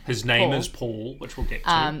 date. His name Paul. is Paul, which we'll get to.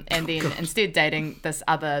 And then instead dating this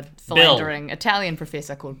other philandering Italian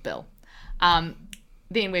professor called Bill.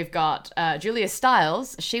 Then we've got Julia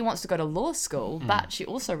Stiles. She wants to go to law school, but she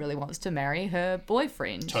also really wants to marry her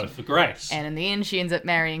boyfriend. Topher Grace. And in the end, she ends up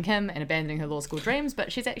marrying him and abandoning her law school dreams,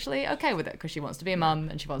 but she's actually okay with it because she wants to be a mum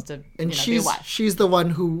and she wants to And be a she's wife. she's the one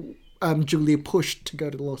who Julia pushed to go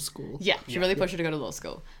to law school. Yeah, she really pushed her to go to law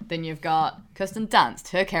school. Then you've got Kirsten Dunst.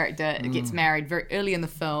 Her character gets married very early in the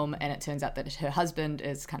film, and it turns out that her husband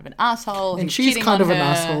is kind of an asshole. And He's she's cheating kind on of an her.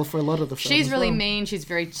 asshole for a lot of the film. She's as really well. mean. She's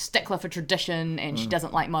very stickler for tradition, and she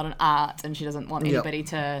doesn't like modern art, and she doesn't want Yep. anybody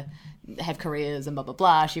to have careers and blah blah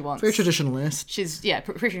blah. She wants Very traditionalist. she's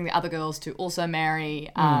pressuring the other girls to also marry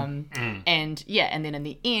and then in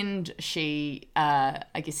the end she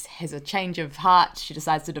I guess has a change of heart. She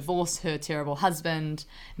decides to divorce her terrible husband,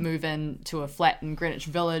 move into a flat in Greenwich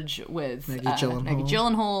Village with Maggie Maggie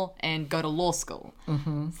Gyllenhaal and go to law school.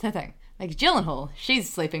 It's the thing. Maggie Gyllenhaal,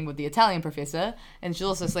 she's sleeping with the Italian professor and she's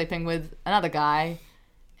also sleeping with another guy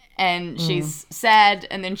and she's sad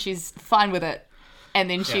and then she's fine with it. And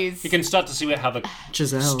then she's You can start to see how the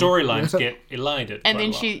Giselle. storylines get elided. and quite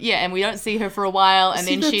then a lot. and we don't see her for a while, and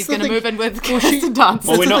See, then that's she's the going to thing. move in with Well, Kirsten Dunst. Well, That's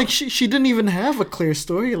we're the not- thing, she didn't even have a clear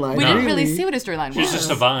storyline. We didn't really really see what her storyline She's was. just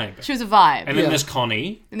a vibe. She was a vibe. And then Yeah. there's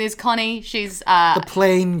Connie. And there's Connie. She's The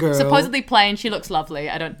plain girl. supposedly plain. She looks lovely.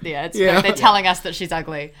 I don't. Yeah, it's Yeah. they're telling us that she's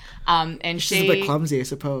ugly. And She's a bit clumsy, I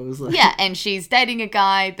suppose. Like, yeah, and she's dating a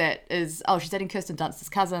guy that is she's dating Kirsten Dunst's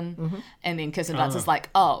cousin, and then Kirsten Dunst is like,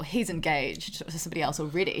 oh, he's engaged to somebody somebody else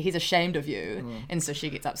already. He's ashamed of you. And so she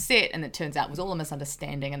gets upset, and it turns out it was all a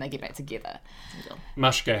misunderstanding, and they get back together.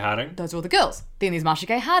 Marcia Gay Harding. Those are all the girls. Then there's Marcia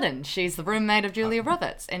Gay Harden. She's the roommate of Julia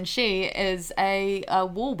Roberts, and she is a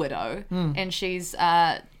war widow, and she's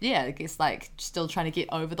I guess like still trying to get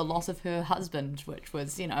over the loss of her husband, which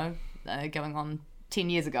was going on 10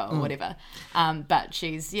 years ago or whatever. But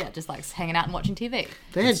she's just like hanging out and watching TV.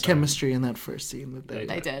 They had chemistry in that first scene that they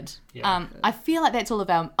They did. Yeah. I feel like that's all of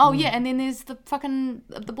our. And then there's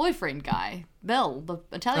the boyfriend guy, Bill, the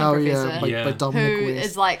Italian Oh professor. yeah, like Yeah. by Who Dominic West.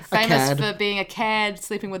 is like A famous cad. for being a cad,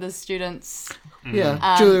 sleeping with his students.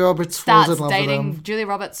 Yeah, Julia Roberts falls Starts in love with dating him. Julia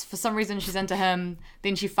Roberts. For some reason, she's into him.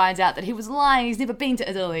 Then she finds out that he was lying. He's never been to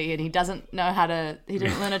Italy, and he doesn't know how to. He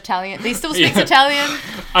didn't learn Italian. He still speaks Yeah. Italian,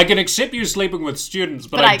 I can accept you sleeping with students,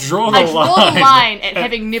 but but I draw the line. at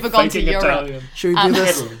having never gone to faking Europe. Italian. Should we do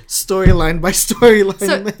this Italy. storyline by storyline?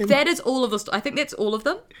 So then? that is all of the. I think that's all of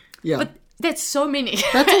them. yeah. But that's so many.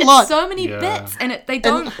 That's a It's lot. so many Yeah. bits, and they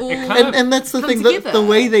don't all. and that's the come thing. together. The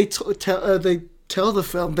way they tell the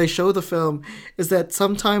film, they show the film, is that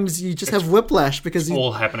sometimes you just have whiplash because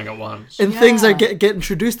All happening at once. and things are Yeah. get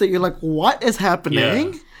introduced that you're like, what is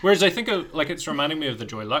happening? Whereas I think it's reminding me of the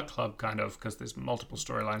Joy Luck Club kind of, because there's multiple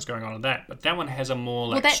storylines going on in that. But that one has a more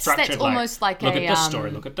like that's structured. almost like look a, at this story.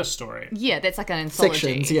 Look at this story. Yeah, that's like an anthology.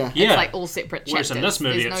 Sections, yeah. It's Yeah. like all separate chapters. Whereas in this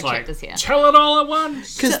movie, There's it's no like chapters here. tell it all at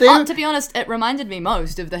once. Because To be honest, it reminded me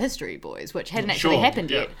most of The History Boys, which hadn't actually Sure, happened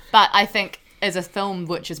yeah. yet. But I think as a film,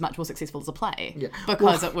 which is much more successful as a play, Yeah.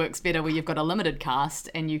 because it works better where you've got a limited cast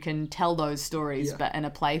and you can tell those stories, Yeah. but in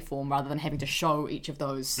a play form rather than having to show each of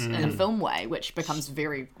those in a film way, which becomes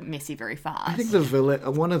very messy very fast. I think the villain,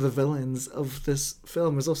 one of the villains of this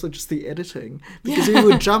film, is also just the editing, because we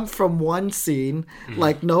would jump from one scene,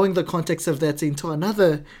 like knowing the context of that scene, to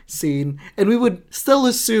another scene, and we would still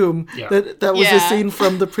assume Yeah. that was a Yeah. scene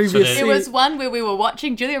from the previous there's- scene. There was one where we were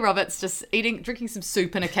watching Julia Roberts just drinking some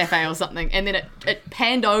soup in a cafe or something, and then it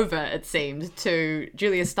panned over, it seemed, to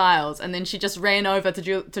Julia Stiles, and then she just ran over to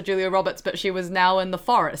Julia Roberts, but she was now in the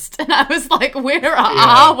forest, and I was like, where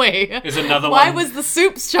are we? There's another Why one. was the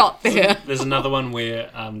soup shot there? There's another one where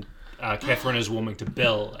Catherine is warming to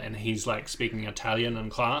Bill, and he's like speaking Italian in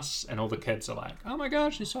class, and all the kids are like, "Oh my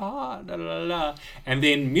gosh, she's so hot!" Da, da, da, da. And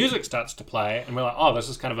then music starts to play, and we're like, "Oh, this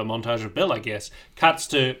is kind of a montage of Bill, I guess." Cuts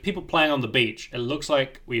to people playing on the beach. It looks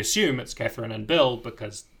like we assume it's Catherine and Bill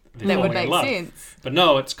because they're That would falling in make love. sense. But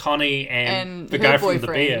no, it's Connie and the her guy from the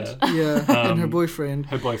boyfriend. beer, Yeah, and her boyfriend.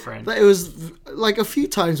 her boyfriend. It was like a few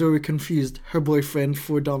times where we confused her boyfriend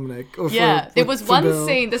for Dominic. Or Yeah, for, there was for one Bill.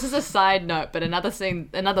 scene, this is a side note, but another scene,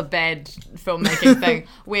 another bad filmmaking thing,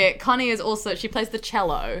 where Connie is also, she plays the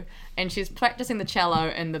cello, and she's practicing the cello,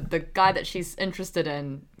 and the guy that she's interested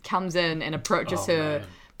in comes in and approaches Oh, her. man.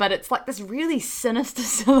 But it's like this really sinister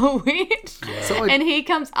silhouette. So, like, And he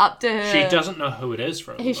comes up to her. She doesn't know who it is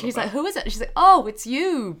for a little She's bit. like, who is it? She's like, oh, it's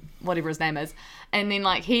you, whatever his name is. And then,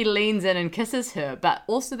 like, he leans in and kisses her. But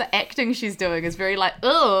also the acting she's doing is very, like,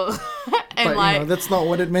 ugh. And, but like, that's not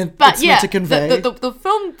what it meant. but it's yeah, meant to convey. the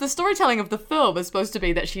film, the storytelling of the film is supposed to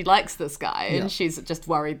be that she likes this guy, Yeah. and she's just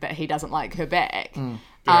worried that he doesn't like her back.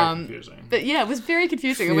 Very confusing. But yeah, it was very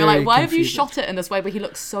confusing. And we're Very like, why have you confusing. shot it in this way where he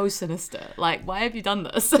looks so sinister? Like, why have you done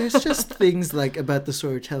this? There's just things like about the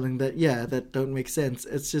storytelling that don't make sense.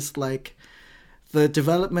 It's just like the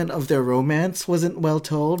development of their romance wasn't well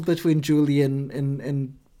told between Julie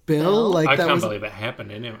and Bill. Like I that can't was believe it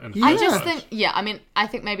happened in the Yeah. I first just place. think, I mean, I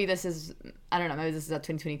think maybe this is, I don't know, maybe this is our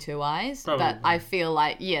 2022 eyes, but Probably. I feel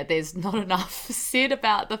like, there's not enough said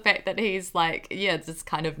about the fact that he's like, it's this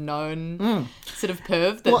kind of known sort of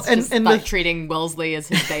perv that's Well, and- just and like the- treating Wellesley as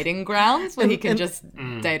his dating grounds where he can and- just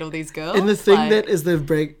date all these girls. And the thing like, that is the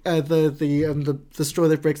straw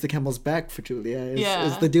that breaks the camel's back for Julia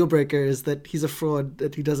is the deal breaker is that he's a fraud,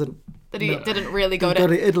 that he doesn't. that he didn't really go go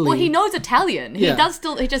to Italy. Well, he knows Italian. Yeah.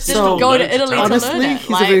 He just So- didn't go to Knows Italy Italian. to Honestly, learn it. he's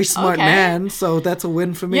Like, a very smart okay. man, so that's a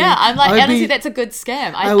win for me. Yeah, I'm like, I would honestly, be- that's a good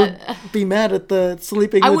scam. I would be mad at the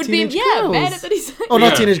sleeping I with would be, teenage girls. mad at that he's. Oh,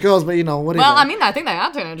 not Yeah. teenage girls, but what is Well, that? I mean, I think they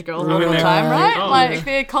are teenage girls all the Right. time, right? Oh, like, yeah.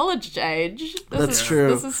 they're college age. That's is, true.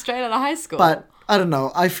 This is straight out of high school. But I don't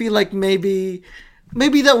know. I feel like maybe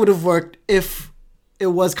that would have worked if it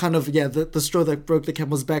was kind of the straw that broke the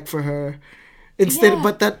camel's back for her. Instead, Yeah.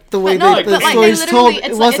 but the way no, the but like, story they is literally, told, it's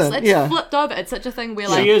it like, wasn't. it's yeah, flipped over. It's such a thing where,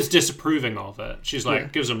 like, She is disapproving of it. She's like, Yeah.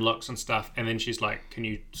 gives him looks and stuff, and then she's like, "Can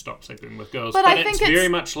you stop sleeping with girls?" But But I it's think very it's-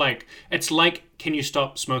 much like can you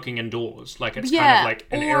stop smoking indoors? Like it's kind yeah, of like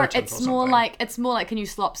an or irritant it's or something. more like, can you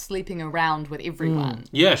stop sleeping around with everyone?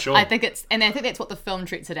 Yeah, sure. I think that's what the film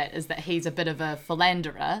treats it at, is that he's a bit of a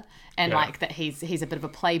philanderer and Yeah. like that he's a bit of a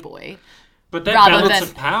playboy. But that rather balance than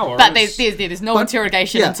of power. But is- there's no But-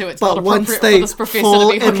 interrogation yeah, into it's but not once appropriate they for this professor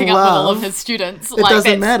fall to be hooking in up with all of love, his students. it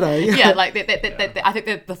doesn't that's- matter, yeah. like I think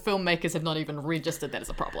that the filmmakers have not even registered that as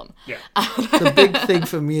a problem. Yeah. The big thing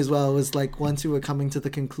for me as well was like once we were coming to the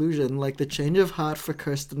conclusion, like the change of heart for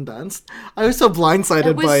Kirsten Dunst. I was so blindsided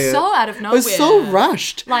It was by it. so out of It was so nowhere.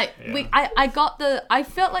 rushed. Like I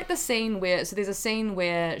felt like the scene where there's a scene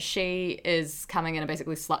where she is coming in and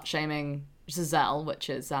basically slut shaming Giselle, which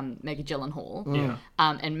is Maggie Gyllenhaal. Yeah.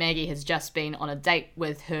 And Maggie has just been on a date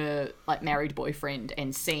with her like married boyfriend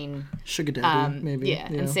and seen Sugar daddy, maybe.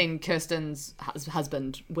 and seen Kirsten's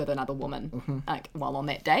husband with another woman like while on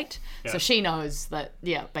that date. Yeah. So she knows that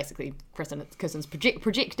basically Kirsten's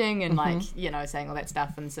projecting and like saying all that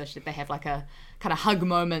stuff, and so they have like a kind of hug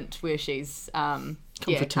moment where she's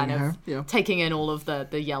Comforting kind of her, yeah. taking in all of the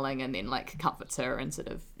yelling and then like comforts her and sort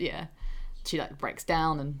of she like breaks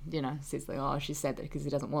down and says like, oh, she's sad because he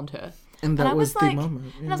doesn't want her. And that I was the like,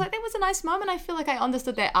 moment. And I was like, that was a nice moment. I feel like I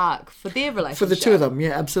understood that arc for their relationship. For the two of them,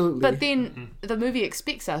 yeah, absolutely. But then the movie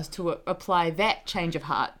expects us to apply that change of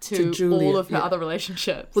heart to Julia, all of her yeah. other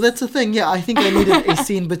relationships. Well, that's the thing. Yeah, I think I needed a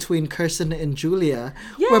scene between Kirsten and Julia,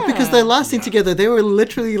 where because their last scene together, they were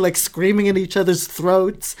literally like screaming at each other's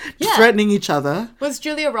throats, Yeah. threatening each other. Was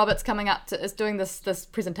Julia Roberts coming up to is doing this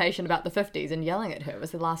presentation about the 50s and yelling at her?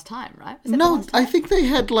 Was the last time, right? Was that the No, last time? I think they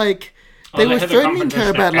had like they they were had a threatening her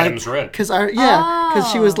confrontation about at like Adam's Red.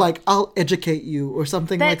 because she was like, "I'll educate you" or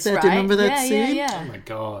something That's like that. right. Do you remember that yeah, scene? Yeah, Oh my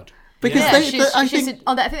god. Because yeah. I She think said,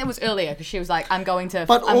 I think it was earlier because she was like, "I'm going to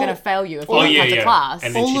But all- fail you if you Oh, don't yeah, come to yeah. class."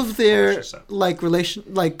 And then all she of their finishes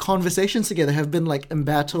it. like conversations together have been like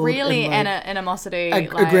embattled, really and, like, animosity,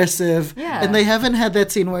 aggressive, Yeah. and they haven't had that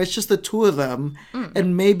scene where it's just the two of them,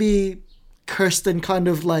 and maybe Kirsten kind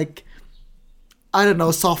of like, I don't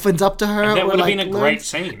know, softens up to her. And that or, would have like, been a learns- great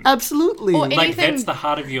scene. Absolutely. Or Like, anything- that's the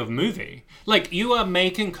heart of your movie. Like, you are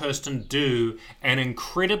making Kirsten do an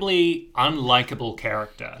incredibly unlikable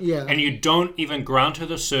character. Yeah. And you don't even grant her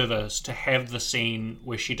the service to have the scene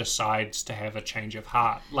where she decides to have a change of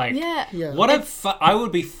heart. Like, Yeah. what if I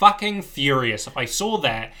would be fucking furious if I saw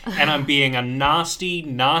that and I'm being a nasty,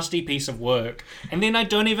 nasty piece of work, and then I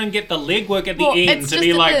don't even get the legwork at the Well, end it's to just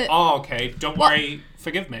be that like, the- oh, okay, don't worry,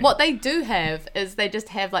 forgive me. What they do have is they just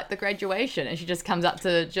have like the graduation, and she just comes up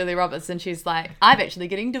to Julia Roberts and she's like, "I'm actually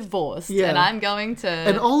getting divorced, Yeah. and I'm going to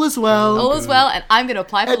and all is well. all is well, and I'm going to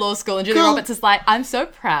apply for And law school." And Julia girl, Roberts is like, "I'm so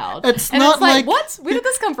proud." it's and not it's like, like- what? Where did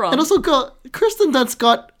this come from? And also Kirsten Dunst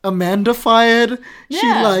got Amanda fired. She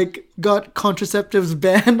Yeah. like got contraceptives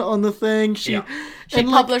banned on the thing. She she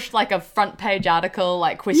published like a front page article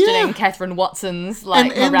like questioning Yeah. Catherine Watson's like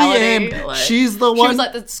And in the morality. end, like- she's the She one- was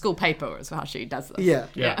like the school paper is how she does this.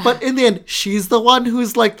 Yeah. But in the end, she's the one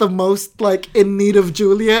who's like the most like in need of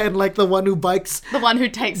Julia and like the one who bikes. The one who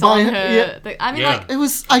takes By on her- her. yeah. I mean, Yeah. like, It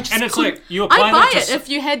was I just and it's couldn't- like, you apply I buy that to it if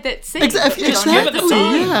you had that scene. Exactly. but you don't Yeah, have at the the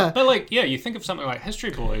time. scene. Yeah. But like, yeah, you think of something like History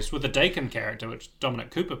Boys with the Dakin character, which Dominic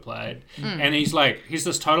Cooper played, and he's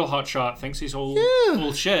this total hotshot, thinks he's all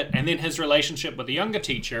shit, and then his relationship with the younger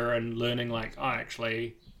teacher and learning like, oh,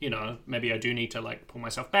 actually, maybe I do need to like pull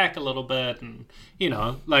myself back a little bit, and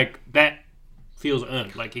like that feels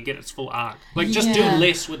earned. Like you get its full arc. Like just do Yeah.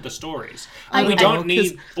 less with the stories. I we know, don't 'cause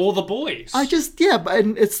need all the boys.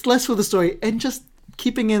 and it's less for the story and just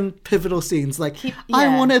keeping in pivotal scenes. Like I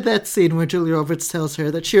yeah. wanted that scene where Julia Roberts tells her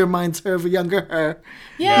that she reminds her of a younger her.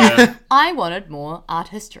 Yeah. I wanted more art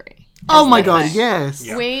history. Oh my god, thing. yes.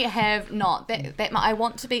 Yeah. We have not. That I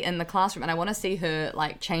want to be in the classroom, and I want to see her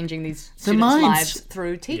like changing these students' minds. lives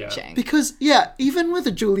through teaching. Because even with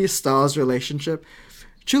the Julia Stiles relationship,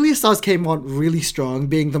 Julia Stiles came on really strong,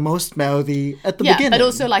 being the most mouthy at the beginning. but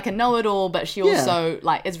also like a know-it-all. But she also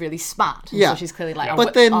like is really smart. And Yeah. so she's clearly like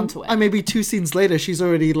But then onto it. maybe 2 scenes later, she's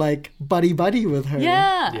already like buddy with her.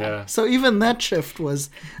 yeah. So even that shift was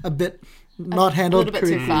a bit not handled little bit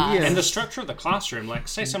too correctly. fast. Yeah. And the structure of the classroom, like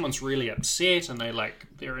say someone's really upset and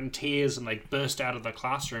they're in tears and they burst out of the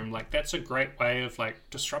classroom, like that's a great way of like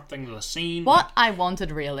disrupting the scene. What I wanted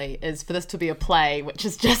really is for this to be a play, which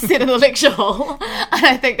is just set in a lecture hall. And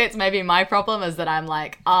I think that's maybe my problem is that I'm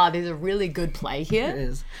like, there's a really good play here. It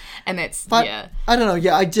is. And that's, But yeah. I don't know.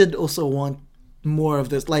 Yeah, I did also want more of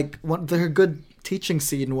this. Like, her good teaching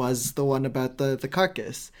scene was the one about the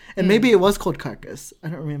carcass, and maybe it was called Carcass. I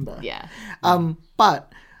don't remember. Yeah.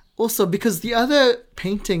 But also because the other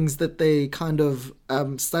paintings that they kind of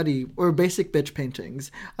study were basic bitch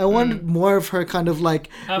paintings. I wanted more of her kind of like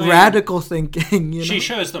radical thinking. You know? She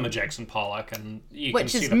shows them a Jackson Pollock, and you can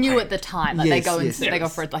Which see is the new paint. at the time. Like they Yes, go and yes. they go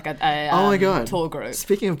for like a Oh my god! tour group.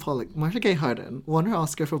 Speaking of Pollock, Marcia Gay Harden won her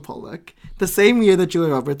Oscar for Pollock the same year that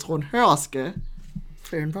Julia Roberts won her Oscar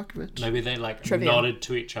Erin Brockovich. Maybe they like Trivia. nodded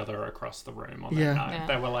to each other across the room on that Yeah. night. Yeah.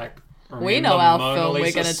 They were like, We know our Mona film we're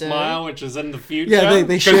Lisa gonna do. Smile, which is in the future. Yeah,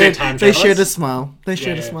 they 'Cause they're time shared a travelers. smile. They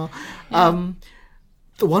shared a yeah. smile.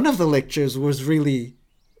 One of the lectures was really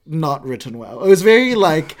not written well. It was very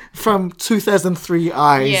like from 2003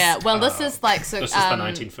 eyes. Yeah, well, this is like so. This is the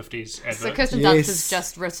 1950s advert. So Kirsten Yes. Dunst has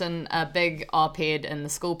just written a big op-ed in the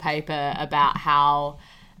school paper about how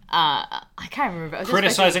I can't remember. It was just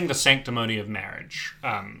Criticizing the sanctimony of marriage.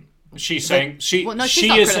 She's saying she's not is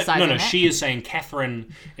criticising no that. she is saying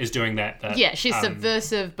Catherine is doing that. Yeah, she's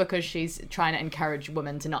subversive because she's trying to encourage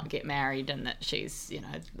women to not get married, and that she's,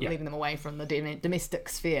 leaving them away from the domestic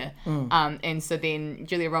sphere. And so then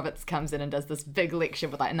Julia Roberts comes in and does this big lecture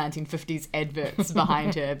with like 1950s adverts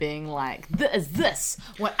behind her, being like, "Is this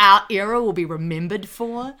what our era will be remembered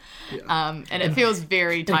for?" And it feels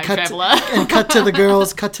very time traveler. Cut to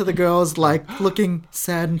the girls like looking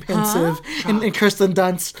sad and pensive, and Kirsten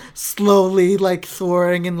Dunst slowly like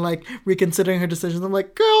thawing and like reconsidering her decisions. I'm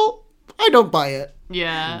like, girl, I don't buy it.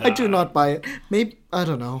 Yeah. I do not buy it. Maybe I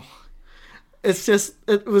don't know. It's just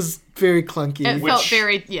it was very clunky. It felt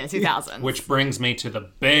very 2000s. Which brings me to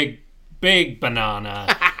the big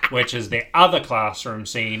banana, which is the other classroom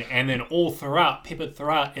scene, and then all throughout, peppered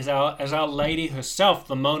throughout, is our lady herself,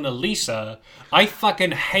 the Mona Lisa. I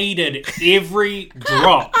fucking hated every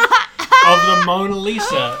drop of the Mona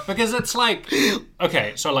Lisa, because it's like,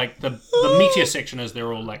 okay, so like the meteor section is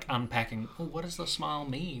they're all like unpacking, oh, what does the smile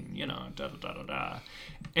mean? Da da da da da.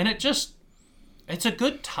 And it's a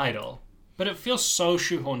good title, but it feels so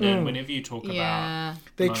shoehorned in whenever you talk about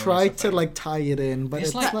they Mona tried Lisa to thing. like tie it in, but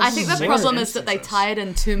it's like- not I think the Six problem is that they instances. tie it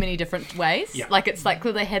in too many different ways. Yeah. Like, it's like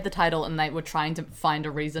clearly they had the title and they were trying to find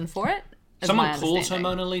a reason for it. is Someone my calls her understanding.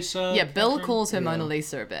 Mona Lisa. Yeah, Bill Catherine? calls her Mona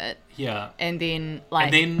Lisa a bit. Yeah. And then, like,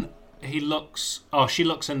 And then she looks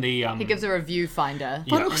in the he gives her a viewfinder.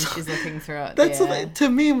 But And also- she's looking through it. That's there. to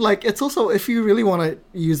me like it's also if you really want to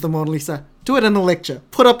use the Mona Lisa, do it in a lecture.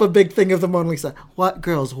 Put up a big thing of the Mona Lisa. What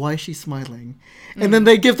girls? Why is she smiling? And then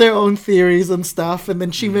they give their own theories and stuff, and then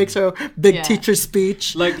she makes her big Yeah. teacher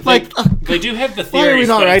speech. like they do have the why are we theories.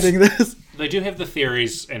 not but it's- writing this? They do have the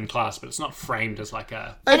theories in class, but it's not framed as like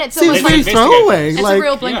a. And It it's seems almost very like- throwaway. It's like a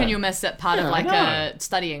real blink yeah. and you'll miss it part of Yeah, like I a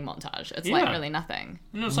studying montage. It's like Yeah. really nothing.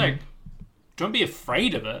 It's like, don't be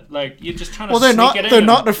afraid of it. Like you're just trying to. well, they're sneak not. It They're in.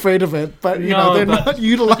 not afraid of it, but they're but not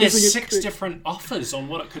utilizing there's it. 6 different offers on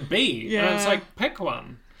what it could be, and it's Yeah. like pick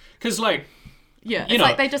one, because like. Yeah, You it's know,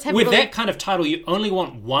 like they just have with really... that kind of title, you only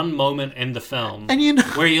want one moment in the film, And you know-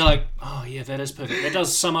 where you're like, "Oh yeah, that is perfect. That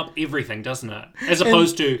does sum up everything, doesn't it?" As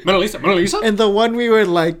opposed to Mona Lisa, And the one we were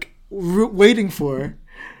like waiting for her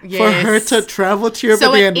Yes. to travel to Europe So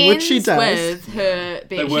at the it end, which she ends does. with her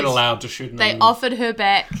being... they weren't she's- allowed to shoot. In They the offered her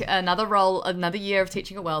back another role, another year of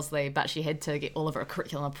teaching at Wellesley, but she had to get all of her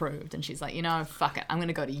curriculum approved. And she's like, fuck it, I'm going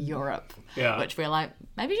to go to Europe. Yeah. Which we're like,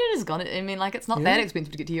 maybe you just got it. I mean, like, it's not that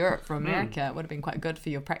expensive to get to Europe from America. It would have been quite good for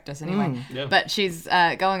your practice anyway. Yeah. But she's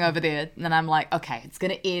going over there, and I'm like, okay, it's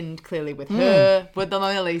going to end clearly with her, with the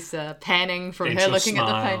Mona Lisa, panning from Then her she'll looking at the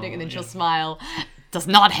smile, painting, and then she'll yeah. smile. Does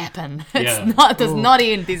not happen. Yeah. It does not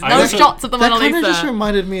end. There's no also- shots of the That Mona kind of Lisa. just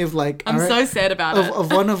reminded me of like I'm so sad about it.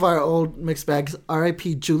 of one of our old mixed bags,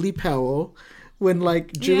 R.I.P. Julie Powell, when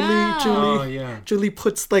like Yeah. Oh, yeah. Julie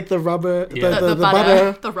puts like the rubber, Yeah. the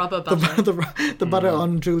butter, the rubber butter. the butter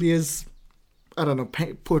on Julia's, I don't know,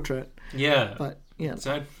 portrait. Yeah. But yeah,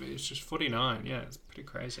 So it's just 49. Yeah, it's pretty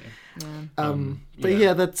crazy. but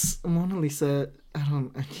yeah, that's Mona Lisa. I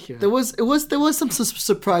don't. Yeah. There was some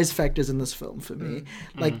surprise factors in this film for me.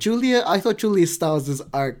 Like Julia, I thought Julia Stiles'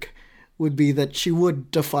 arc would be that she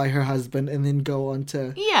would defy her husband and then go on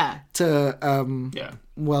to Yeah. Yeah.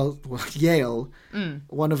 well Yale,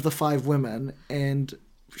 one of the 5 women, and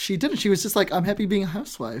she didn't. She was just like, I'm happy being a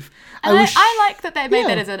housewife. And I like that they made Yeah.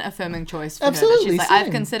 that as an affirming choice for her. Absolutely, That she's like, I've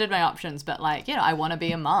same. considered my options, but like, I want to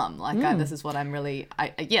be a mum. Like, this is what I'm really,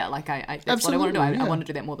 that's what I want to do. Absolutely, I yeah. want to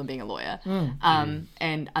do that more than being a lawyer.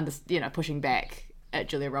 And pushing back at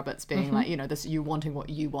Julia Roberts being like, this, you wanting what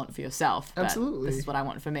you want for yourself. But Absolutely. This is what I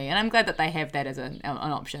want for me. And I'm glad that they have that as an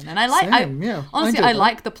option. And Same, yeah. honestly, I I did.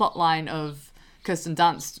 like the plot line of Kirsten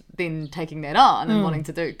Dunst then taking that on and wanting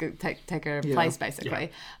to take her place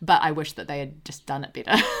basically. But I wish that they had just done it better.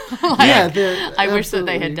 I wish that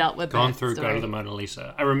they had dealt with Gone that through story. Go to the Mona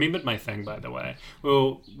Lisa. I remembered my thing, by the way.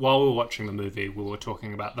 Well, while we were watching the movie, we were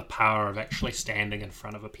talking about the power of actually standing in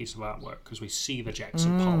front of a piece of artwork, because we see the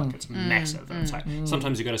Jackson Pollock. It's massive. And it's like,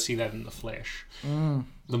 sometimes you got to see that in the flesh.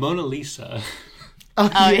 The Mona Lisa.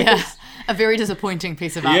 Oh yeah, A very disappointing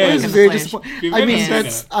piece of Yeah, artwork. It in was the very flesh. disappointing. You've I never mean,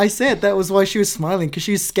 seen I said that was why she was smiling, because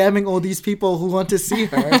she's scamming all these people who want to see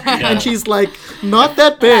her, and she's like, not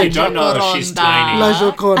that You big. don't know if she's Joconda. tiny. La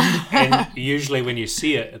Joconde. And usually when you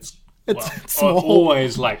see it, it's small.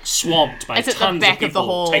 always like swamped by It's at the tons back of of the people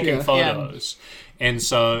hall. taking Yeah. photos. And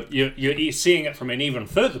so you're seeing it from an even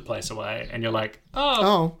further place away, and you're like,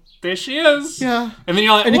 Oh, there she is. yeah. And then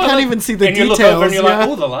you're like, And you "Oh, can't look." even see the and you look over and details, you're like,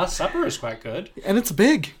 yeah. oh, the Last Supper is quite good. And it's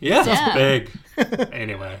big. Yeah, Yeah. it's big.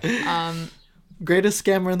 Anyway, Greatest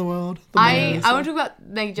scammer in the world. The I man. want to talk about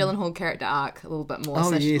Maggie Gyllenhaal character arc a little bit more. Oh,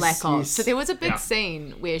 so yes, lack of. yes. So there was a big Yeah.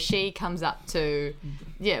 scene where she comes up to,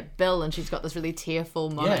 Bill, and she's got this really tearful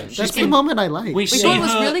moment. she's That's the been- moment I like. we see thought it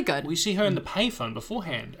was her, really good. We see her in the payphone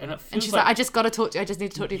beforehand, and it feels And she's like, I just got to talk to you. I just need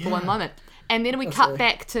to talk to you for one moment. And then we cut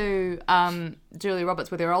back to Julia Roberts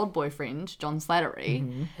with her old boyfriend, John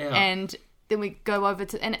Slattery. Yeah. And then we go over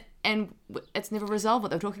to... And it's never resolved what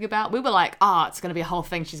they were talking about. We were like, it's going to be a whole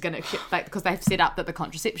thing. She's going to... Like, because they've set up that the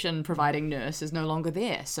contraception providing nurse is no longer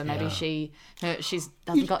there. So maybe she's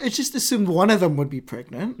doesn't got... It's just assumed one of them would be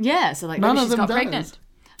pregnant. Yeah, so like None maybe of she's them got does. pregnant.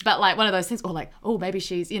 But like one of those things, or like, maybe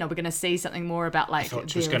she's, we're going to see something more about like. I thought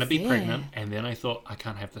she was their going to be affair. pregnant, and then I thought I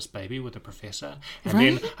can't have this baby with the professor, and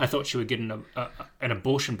then I thought she would get an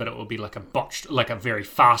abortion, but it would be like a botched, like a very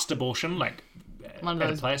fast abortion, like One of at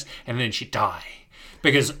a those- place, and then she'd die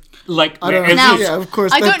because, like, I don't as know. we've- Yeah, of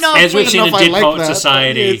course. I don't that's- know as we've I seen don't in know if I Dead like Poet that, but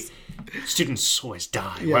Society, yes. students always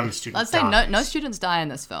die. Yeah. One of the students I'd say dies. no students die in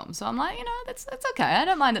this film, so I'm like, that's okay. I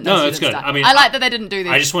don't mind that. No, No, it's students good. Die. I mean, I like that they didn't do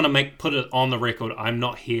this. I just want to put it on the record. I'm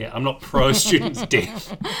not here. I'm not pro students'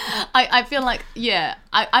 death. I feel like,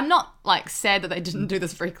 I'm not like sad that they didn't do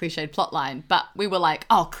this very cliched plot line, but we were like,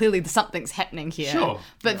 clearly something's happening here. Sure.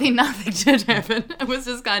 But then nothing did happen. It was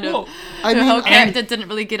just kind of, Well, I her mean, whole character didn't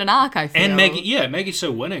really get an arc, I feel. And Maggie's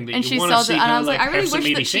so winning that And you she want to sold see it, her and I was like, I have really some wish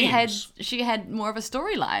meaty that scenes. she had more of a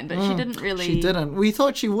storyline, but she didn't really. She didn't. We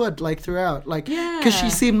thought she would, like, throughout. Like, Yeah. because she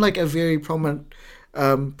seemed like a very prominent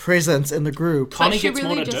presence in the group. Connie she gets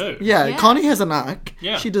more really to just- do. Yeah, Yeah. Connie has an arc.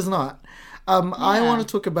 Yeah. She does not. I Yeah. want to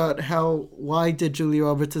talk about why did Julia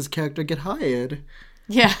Roberts' character get hired?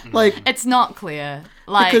 Yeah, Like, it's not clear.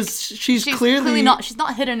 Like because she's clearly not. She's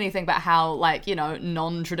not hidden anything about how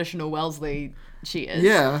non-traditional Wellesley she is.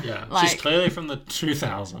 Yeah. Yeah, Like- she's clearly from the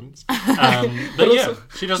 2000s. But yeah, also-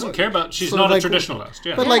 she doesn't care about. She's sort not of a like- traditionalist.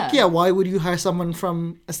 Yeah, But why would you hire someone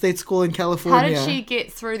from a state school in How California? did she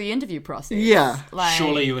get through the interview process? Yeah. Like,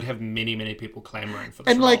 surely you would have many, many people clamoring for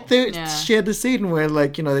this. And like role. Yeah. she had the scene where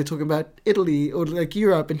they talk about Italy or like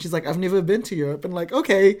Europe, and she's like, I've never been to Europe, and like,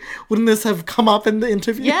 okay, wouldn't this have come up in the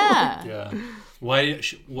interview? Yeah. yeah.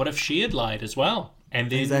 What if she had lied as well? And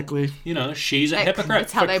then Exactly. She's a hypocrite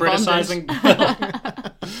that's how for they criticizing.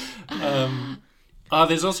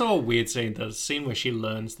 There's also a weird scene. The scene where she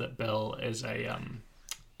learns that Bill is a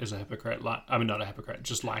hypocrite. Not a hypocrite,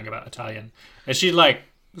 just lying about Italian. And she like,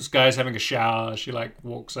 this guy's having a shower. She like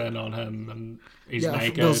walks in on him and he's Yeah,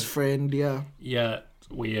 naked. Bill's friend. Yeah. Yeah, it's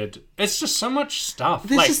weird. It's just so much stuff.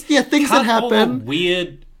 There's like, just things cut that all the happen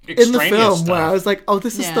weird in the extraneous film stuff. where I was like, oh,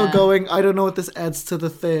 this is still Yeah. going. I don't know what this adds to the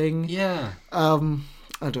thing. Yeah.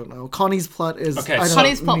 I don't know. Connie's plot is. Okay, I don't so-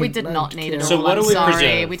 Connie's plot we need- did I not don't need care. at all. So what I'm do we sorry,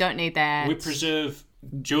 preserve? we don't need that. We preserve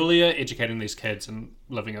Julia educating these kids and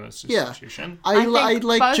living in this Yeah. institution. I think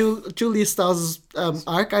like both- Julia Stiles'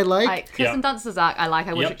 arc. I like, Kirsten Yeah. Dunst's arc, I like.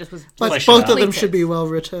 I wish Yep. it just was. but flesh it both out. of them completed. should be well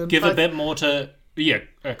written. Give a bit more to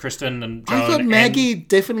Kristen and Joan. I thought and- Maggie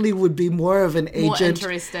definitely would be more of an More agent,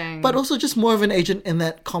 interesting. but also just more of an agent in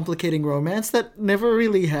that complicating romance that never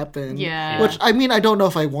really happened. Yeah. Which I mean, I don't know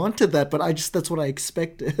if I wanted that, but that's what I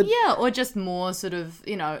expected. Yeah, or just more sort of,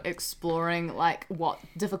 exploring like what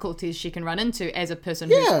difficulties she can run into as a person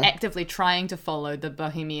who's Yeah. actively trying to follow the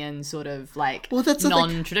bohemian sort of like Well, that's the thing.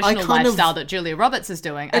 non-traditional I kind of- lifestyle that Julia Roberts is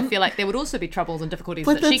doing. I feel like there would also be troubles and difficulties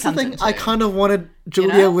But that she that's the comes thing. into. I kind of wanted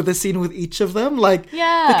Julia with a scene with each of them, like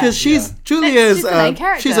Yeah. because She's Julia's the main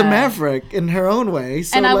she's a character. maverick in her own way.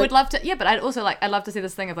 So and I like, would love to, but I'd also I'd love to see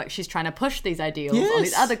this thing of like she's trying to push these ideals on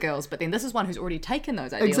these Yes. other girls, but then this is one who's already taken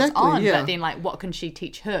those ideals Exactly, on. yeah. But then like, what can she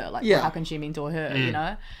teach her? Like, Yeah. how can she mentor her? You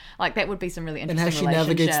know, like that would be some really and interesting. how she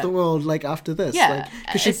navigates relationship. the world like after this, Yeah,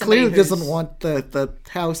 because she as somebody clearly doesn't who's- want the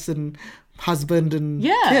house and husband and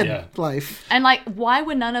Yeah. kid Yeah. life. And like, why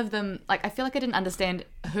were none of them like? I feel like I didn't understand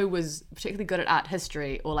who was particularly good at art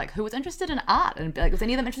history, or like who was interested in art, and like, was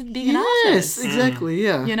any of them interested in being an Yes, artist? exactly.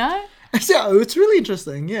 Yeah. You know? Yeah, it's really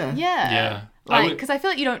interesting. Yeah. Yeah. Yeah. I Like, would- because I feel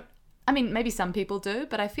like you don't. I mean, maybe some people do,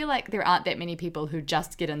 but I feel like there aren't that many people who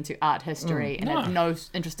just get into art history and have no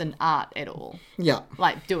interest in art at all, Yeah.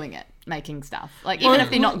 like doing it. making stuff. Like, even if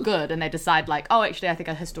they're not good and they decide, like, oh, actually, I think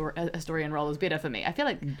a historian role is better for me. I feel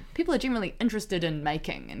like people are generally interested in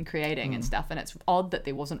making and creating and stuff, and it's odd that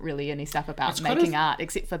there wasn't really any stuff about It's kind making of- art,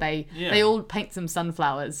 except for they all paint some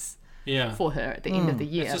sunflowers Yeah. for her at the end of the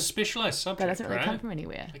year. It's a specialized subject, That doesn't really right? come from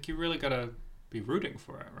anywhere. Like, you really gotta be rooting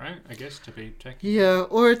for it, right? I guess, to be taking Yeah,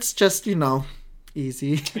 or it's just,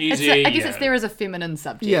 easy. easy. I guess it's there as a feminine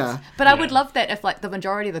subject. Yeah. But I would Yeah. love that if, like, the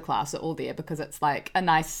majority of the class are all there because it's, like, a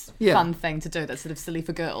nice, Yeah. fun thing to do that's sort of silly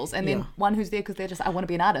for girls. And then Yeah. one who's there because they're just, I want to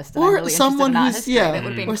be an artist. And I'm Or really someone interested in art who's history. That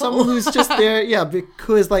would be or cool. someone who's just there,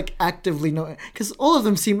 who is like actively because all of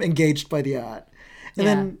them seem engaged by the art, and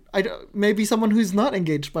Yeah. then maybe someone who's not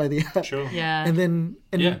engaged by the art, Sure. Yeah. and then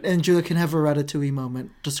Yeah. and Julia can have a Ratatouille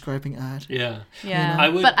moment describing art. Yeah. Yeah, I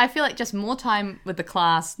would- but I feel like just more time with the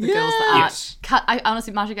class, the girls, the Yeah. art. Yes. Cut. I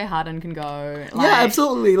honestly, Marcia Gay Harden can go. Like, Yeah,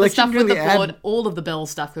 absolutely. The Like, she stuff can with really the add- board, all of the Bill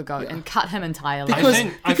stuff could go and cut him entirely. Because-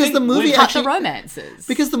 I think the movie when- cut actually- the romances.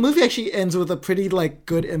 Because the movie actually ends with a pretty like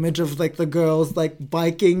good image of like the girls like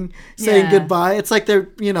biking, saying Yeah. goodbye. It's like they're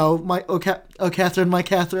my Catherine, my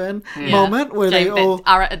Catherine moment where they all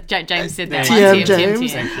James said that. TM one,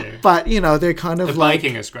 James. Thank you. but they're kind of The like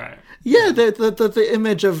biking is great. yeah, the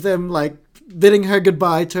image of them like bidding her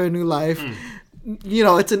goodbye to her new life.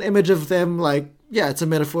 It's an image of them like it's a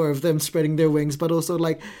metaphor of them spreading their wings, but also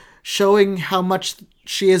like showing how much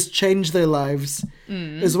she has changed their lives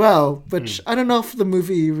as well. Which I don't know if the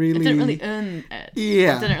movie really It didn't really earn it.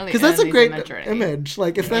 yeah, It didn't really because that's earn a great these imagery. image.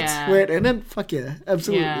 Like if that's Yeah. where it ended, fuck yeah,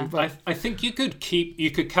 absolutely. Yeah. But I think you could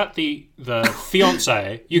cut the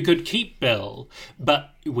fiance, you could keep Bill, but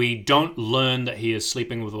we don't learn that he is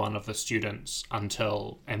sleeping with one of the students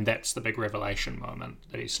and that's the big revelation moment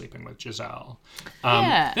that he's sleeping with Giselle.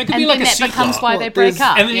 Yeah, That could and be like then a that becomes C-plot. why they Well, break there's-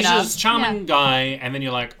 up. And then you he's know? this charming Yeah. guy, and then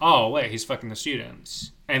you're like, oh wait, he's fucking the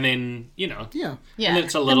students, and then yeah, Yeah. and then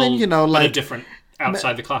it's a And little then, bit of like- different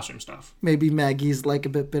outside the classroom stuff. maybe Maggie's like a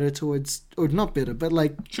bit bitter towards, or not bitter, but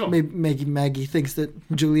like Sure. maybe Maggie thinks that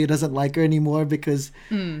Julia doesn't like her anymore because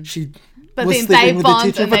she But was then sleeping they with bond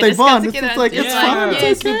the teacher, and but they they just come bond. together. It's like and it's like, fine. yes,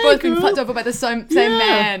 It's we've okay, both been girl. fucked over by the same Yeah.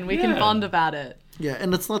 man. We Yeah. can bond about it. Yeah,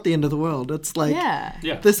 and it's not the end of the world. It's like Yeah.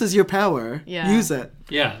 Yeah, this is your power. Yeah. Use it.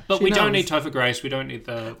 yeah, but She we don't knows. need Topher Grace. We don't need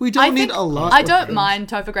the. We don't need a lot. I of don't them. mind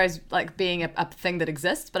Topher Grace like being a thing that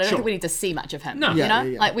exists, but I don't Sure. think we need to see much of him. No. You Yeah, know, yeah,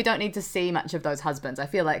 yeah. like we don't need to see much of those husbands. I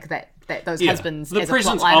feel like that those Yeah. husbands The as a plot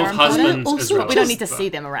presence line of are important. husbands Also, is we We relevant. don't need to but- see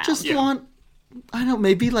them around. Just Yeah. want, I don't know,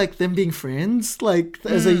 maybe like them being friends, like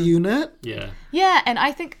as a unit, Yeah, Yeah, and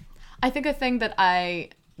I think a thing that I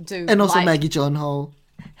do and also like, Maggie Gyllenhaal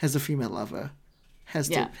has a female lover. Has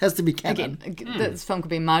Yeah. to be canon. again, this film could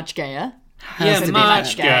be much gayer. yeah, to be much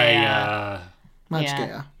much gayer. gayer, Much Yeah.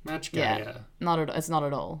 gayer. much Yeah, gayer. it's not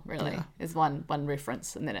at all really. There's one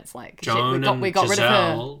reference, and then it's like shit, Joan we got and rid of her.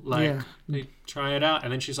 Giselle, like Yeah. they try it out,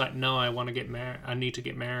 and then she's like, "No, I want to get married. I need to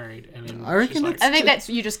get married." And then I reckon she's like, it's- I think that's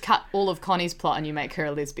you just cut all of Connie's plot and you make her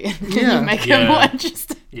a lesbian. Yeah. you make her Yeah. more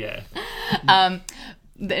interesting. yeah,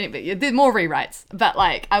 Anyway, there's more rewrites, but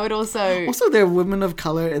like I would also Also, there are women of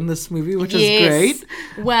color in this movie, which is Yes.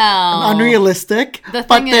 great. Well, unrealistic, The but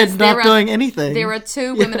thing they're is, not there are- doing anything. There are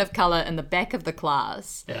two women of color in the back of the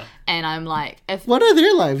class, yeah. and I'm like, if What are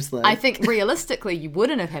their lives like? I think realistically you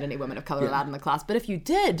wouldn't have had any women of color allowed in the class, but if you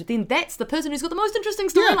did, then that's the person who's got the most interesting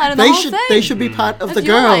storyline in the they whole should thing. they should be part of If the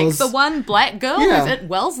you're girls. like the one black girl Yeah. who's at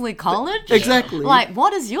Wellesley College, Exactly. like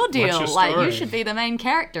what is your deal? your Like you story? should be the main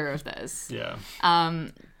character of this. Yeah.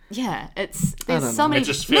 Yeah, there's don't so know. many It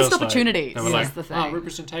just feels missed opportunities. Like, they were is like, the thing. oh,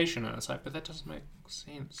 representation, and it's like, but that doesn't make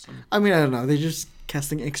sense. And I mean, I don't know. They're just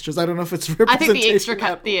casting extras. I don't know if it's I representation. think the extra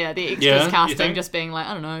the extras Yeah, you casting think? just being like,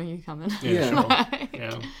 I don't know, you come in. Yeah. sure. Like,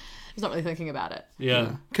 yeah, He's not really thinking about it.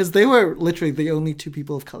 yeah. Because they were literally the only two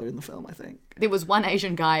people of color in the film, I think. There was one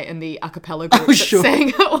Asian guy in the a cappella group Oh, that sure.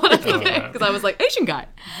 sang one of the Oh, things yeah. because I was like Asian guy.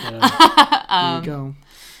 There you go.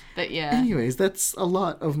 But yeah, Anyways, that's a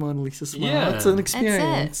lot of Mona Lisa Smile. Yeah. It's an That's it.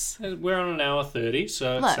 experience. We're on an hour 30,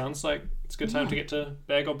 so it Look. sounds like it's a good time to get to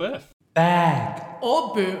Bag or Biff.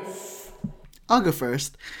 I'll go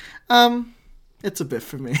first. It's a bit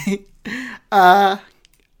for me.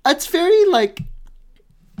 It's very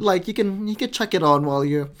like you can chuck it on while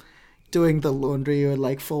you're doing the laundry or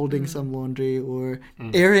like folding some laundry or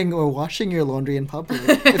airing or washing your laundry in public.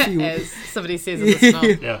 If you, as somebody says in the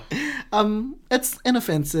film. Yeah, it's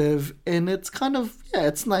inoffensive and it's kind of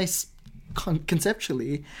it's nice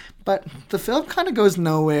conceptually, but the film kind of goes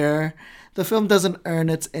nowhere. The film doesn't earn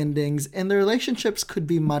its endings, and the relationships could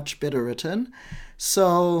be much better written.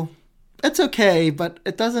 So it's okay, but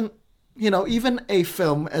it doesn't even a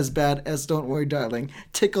film as bad as Don't Worry Darling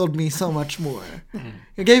tickled me so much more.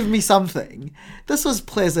 It gave me something. This was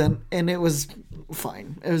pleasant and it was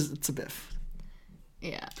fine. It's a biff.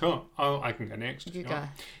 Yeah. Cool. Oh, I can go next. You go.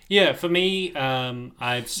 Yeah, for me,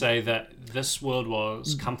 I'd say that this world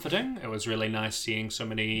was comforting. It was really nice seeing so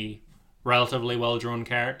many relatively well-drawn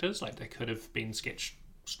characters. Like, they could have been sketched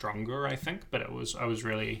stronger, I think, but I was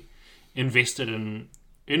really invested in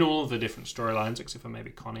all of the different storylines, except for maybe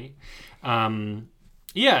Connie. And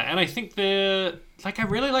I think I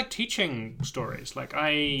really like teaching stories.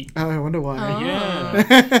 I wonder why.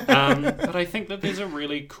 Yeah. But I think that there's a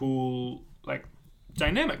really cool,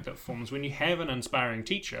 dynamic that forms when you have an inspiring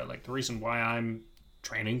teacher. Like, the reason why I'm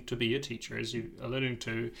training to be a teacher, as you alluding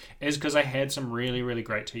to, is because I had some really, really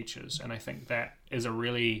great teachers. And I think that is a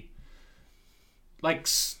really, not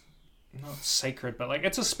sacred, but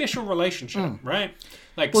it's a special relationship, right?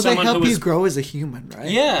 Like, well, they someone help who you is, grow as a human, right?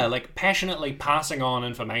 yeah, passionately passing on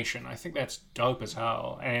information. I think that's dope as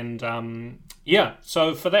hell. And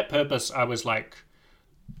so for that purpose, I was like,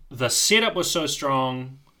 the setup was so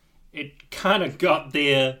strong. It kind of got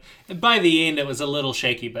there. By the end, it was a little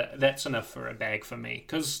shaky, but that's enough for a bag for me.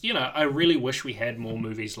 Because, I really wish we had more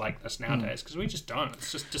movies like this nowadays, because we just don't.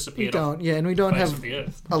 It's just disappeared. We don't, and we don't have the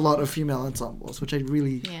earth. a lot of female ensembles, which I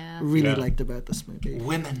really liked about this movie.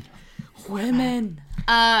 Women. This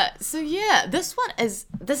one is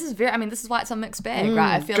very, this is why it's a mixed bag,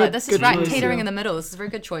 right? I feel like this is right choice, teetering in the middle. This is a very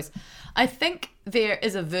good choice. I think there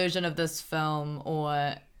is a version of this film,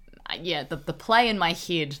 or the play in my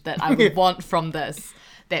head that I would want from this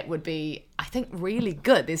that would be, I think, really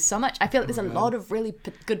good. There's so much, I feel like there's a lot of really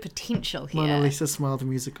good potential here. Mona Lisa Smile the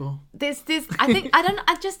Musical. I think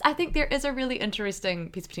there is a really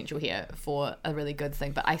interesting piece of potential here for a really good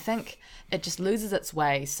thing, but I think it just loses its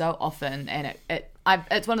way so often, and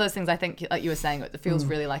it's one of those things, I think, like you were saying, it feels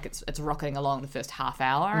really like it's rocketing along the first half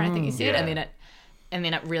hour, I think you said, and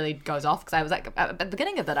then it really goes off, because I was like, at the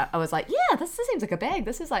beginning of that, I was like, yeah, this seems like a bag.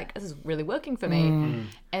 This is really working for me.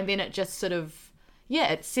 And then it just sort of,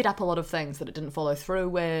 it set up a lot of things that it didn't follow through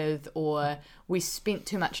with, or we spent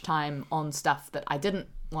too much time on stuff that I didn't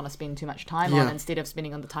want to spend too much time on, instead of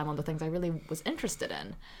spending on the time on the things I really was interested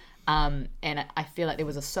in. And I feel like there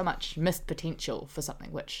was so much missed potential for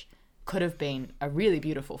something which could have been a really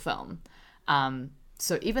beautiful film.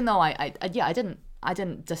 So even though I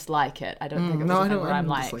didn't dislike it. I don't think it was something where I'm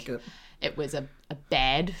like, it was a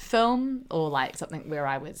bad film, or like something where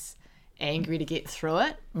I was angry to get through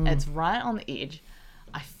it. It's right on the edge.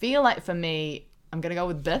 I feel like for me, I'm going to go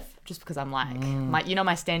with Biff, just because I'm like,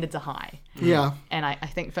 my standards are high. Yeah. And I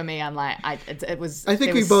think for me, I'm like, it was. I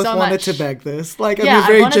think we both so wanted much, to bag this. Like, yeah, I'm a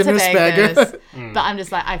very I wanted generous to bag bagger. this, but I'm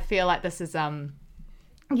just like, I feel like this is,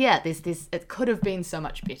 this, it could have been so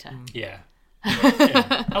much better. Yeah.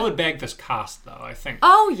 I would bag this cast, though, I think.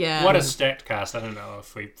 Oh, yeah. What a stacked cast. I don't know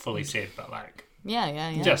if we fully said, but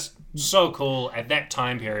Yeah. just so cool at that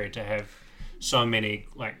time period to have so many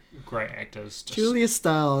great actors. Julia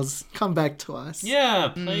Stiles, come back to us. Yeah,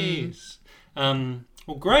 please.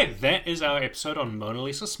 Well, great. That is our episode on Mona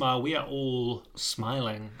Lisa Smile. We are all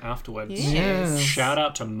smiling afterwards. Yes. Shout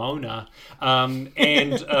out to Mona. And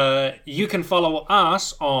you can follow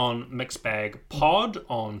us on Mixbag Pod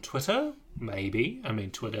on Twitter. Maybe. I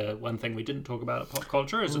mean, Twitter, one thing we didn't talk about at Pop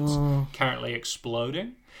Culture is it's currently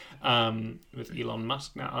exploding, with Elon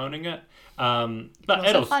Musk now owning it. But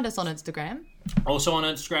Also find us on Instagram. Also on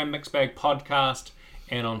Instagram, Mixbag Podcast,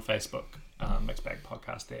 and on Facebook, Mixbag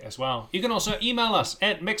Podcast there as well. You can also email us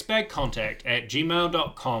at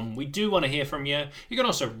mixbagcontact@gmail.com. We do want to hear from you. You can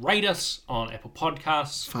also rate us on Apple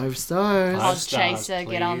Podcasts. 5 stars. Podchaser,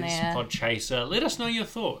 get on there. Podchaser. Let us know your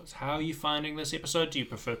thoughts. How are you finding this episode? Do you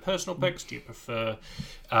prefer personal picks? Do you prefer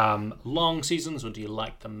long seasons, or do you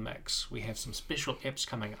like the mix? We have some special eps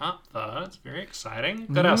coming up, though. It's very exciting.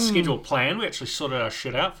 Got our schedule planned. We actually sorted our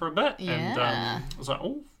shit out for a bit. Yeah. And I was like,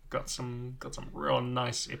 got some real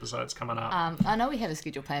nice episodes coming up. I know we have a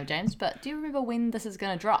schedule plan, James, but do you remember when this is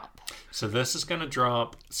going to drop? So this is going to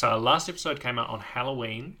drop. So our last episode came out on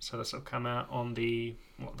Halloween. So this will come out on the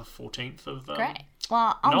 14th of. Great.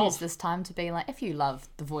 Well, I'll No. use this time to be like, if you love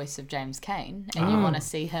the voice of James Cain and you want to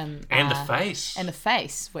see him And the face. and the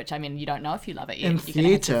face, which I mean, you don't know if you love it yet. In You're going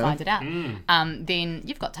to have to theatre. find it out. Then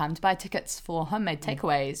you've got time to buy tickets for Homemade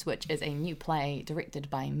Takeaways, which is a new play directed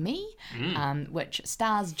by me, which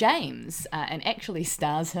stars James and actually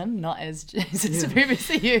stars him, not as it's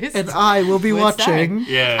previously used. And I will be We're starring.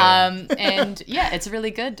 watching. Yeah. And yeah, it's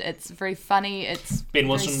really good. It's very funny. It's Ben very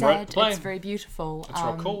Wilson sad. wrote the play. It's very beautiful. That's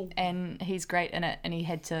real cool. And he's great in it. And he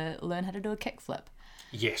had to learn how to do a kickflip.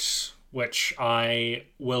 Yes. which I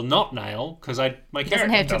will not nail because my He character doesn't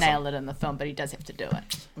have to doesn't. nail it in the film, but he does have to do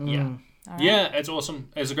it. Yeah. Yeah, it's awesome.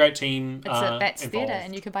 It's a great team. It's at Bats involved. Theatre,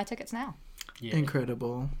 and you can buy tickets now. Yeah.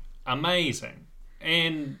 Incredible. Amazing.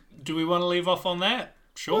 And do we want to leave off on that?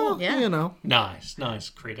 Sure. Yeah. You know. Nice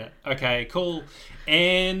credit. Okay, cool.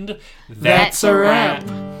 And That's a wrap.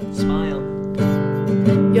 Smile.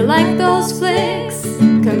 You like those flicks?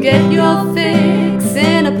 Come get your fix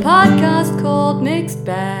in a podcast called Mixed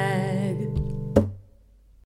Bag.